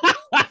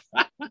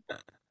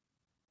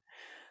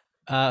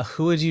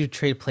 Who would you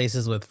trade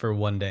places with for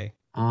one day?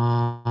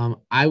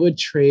 I would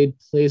trade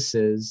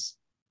places.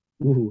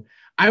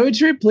 I would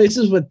trade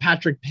places with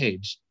Patrick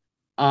Page.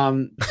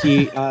 I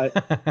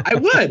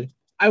would.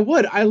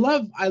 I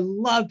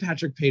love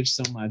Patrick Page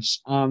so much.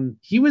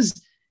 He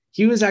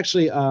was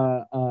actually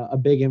a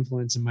big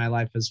influence in my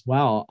life as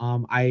well.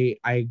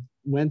 I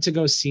went to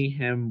go see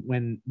him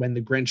when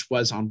The Grinch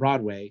was on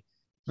Broadway.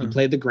 He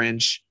played the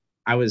Grinch.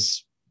 I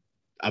was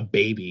a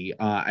baby.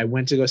 I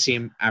went to go see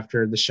him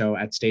after the show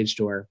at Stage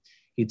Door.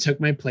 He took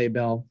my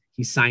playbill,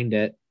 he signed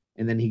it,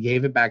 and then he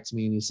gave it back to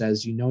me and he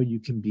says, you know, you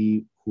can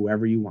be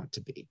whoever you want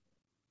to be.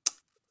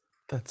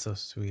 That's so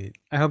sweet.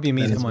 I hope you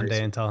meet him one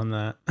day and tell him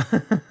that.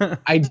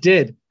 I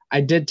did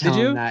tell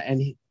him that.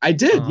 And I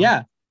did.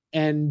 Yeah.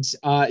 and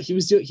he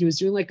was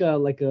doing like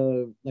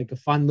a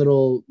fun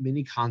little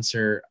mini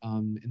concert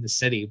in the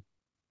city.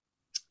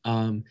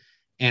 And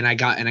I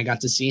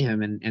got to see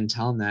him and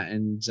tell him that,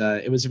 and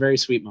it was a very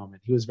sweet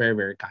moment. He was very,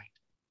 very kind.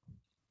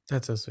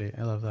 That's so sweet.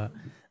 I love that.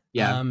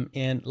 Yeah.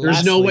 And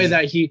there's no way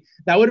that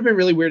would have been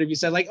really weird if he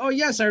said like, oh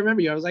yes, I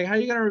remember you. I was like, how are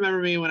you gonna remember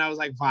me when I was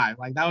like 5?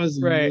 Like that was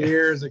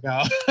years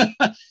ago.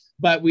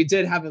 But we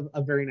did have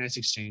a very nice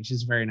exchange.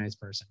 He's a very nice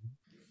person.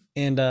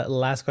 And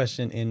last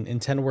question, in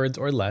 10 words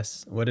or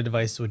less, what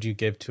advice would you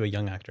give to a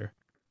young actor?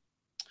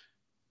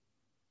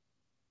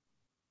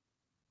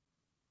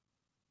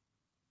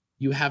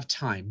 You have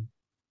time.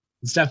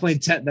 It's definitely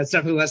 10. That's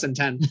definitely less than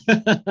 10.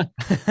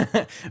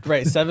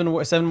 Right. Seven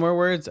more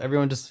words.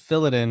 Everyone just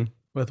fill it in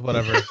with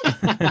whatever,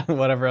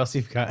 whatever else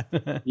you've got.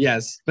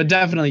 Yes, but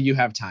definitely you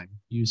have time.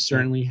 You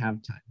certainly have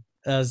time.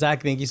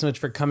 Zach, thank you so much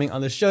for coming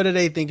on the show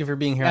today. Thank you for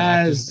being here on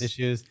Actors with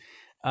Issues.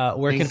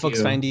 Where can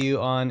folks find you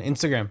on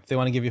Instagram if they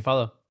want to give you a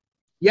follow?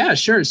 Yeah,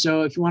 sure.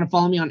 So if you want to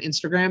follow me on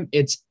Instagram,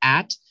 it's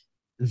at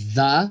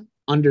 _Zach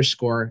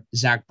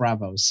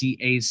Bravo,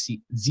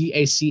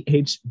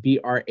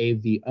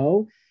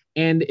 ZACHBRAVO.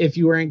 And if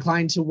you are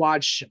inclined to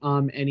watch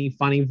any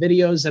funny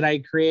videos that I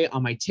create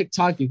on my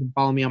TikTok, you can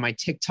follow me on my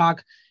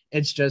TikTok.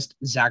 It's just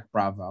Zach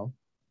Bravo.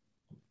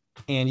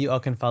 And you all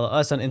can follow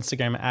us on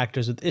Instagram at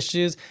Actors with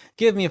Issues.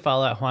 Give me a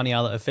follow at Juan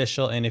Ayala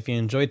Official. And if you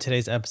enjoyed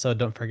today's episode,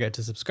 don't forget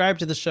to subscribe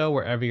to the show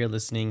wherever you're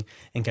listening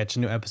and catch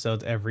new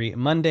episodes every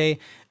Monday.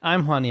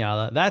 I'm Juan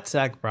Ayala. That's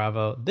Zach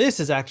Bravo. This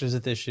is Actors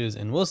with Issues,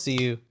 and we'll see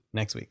you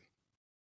next week.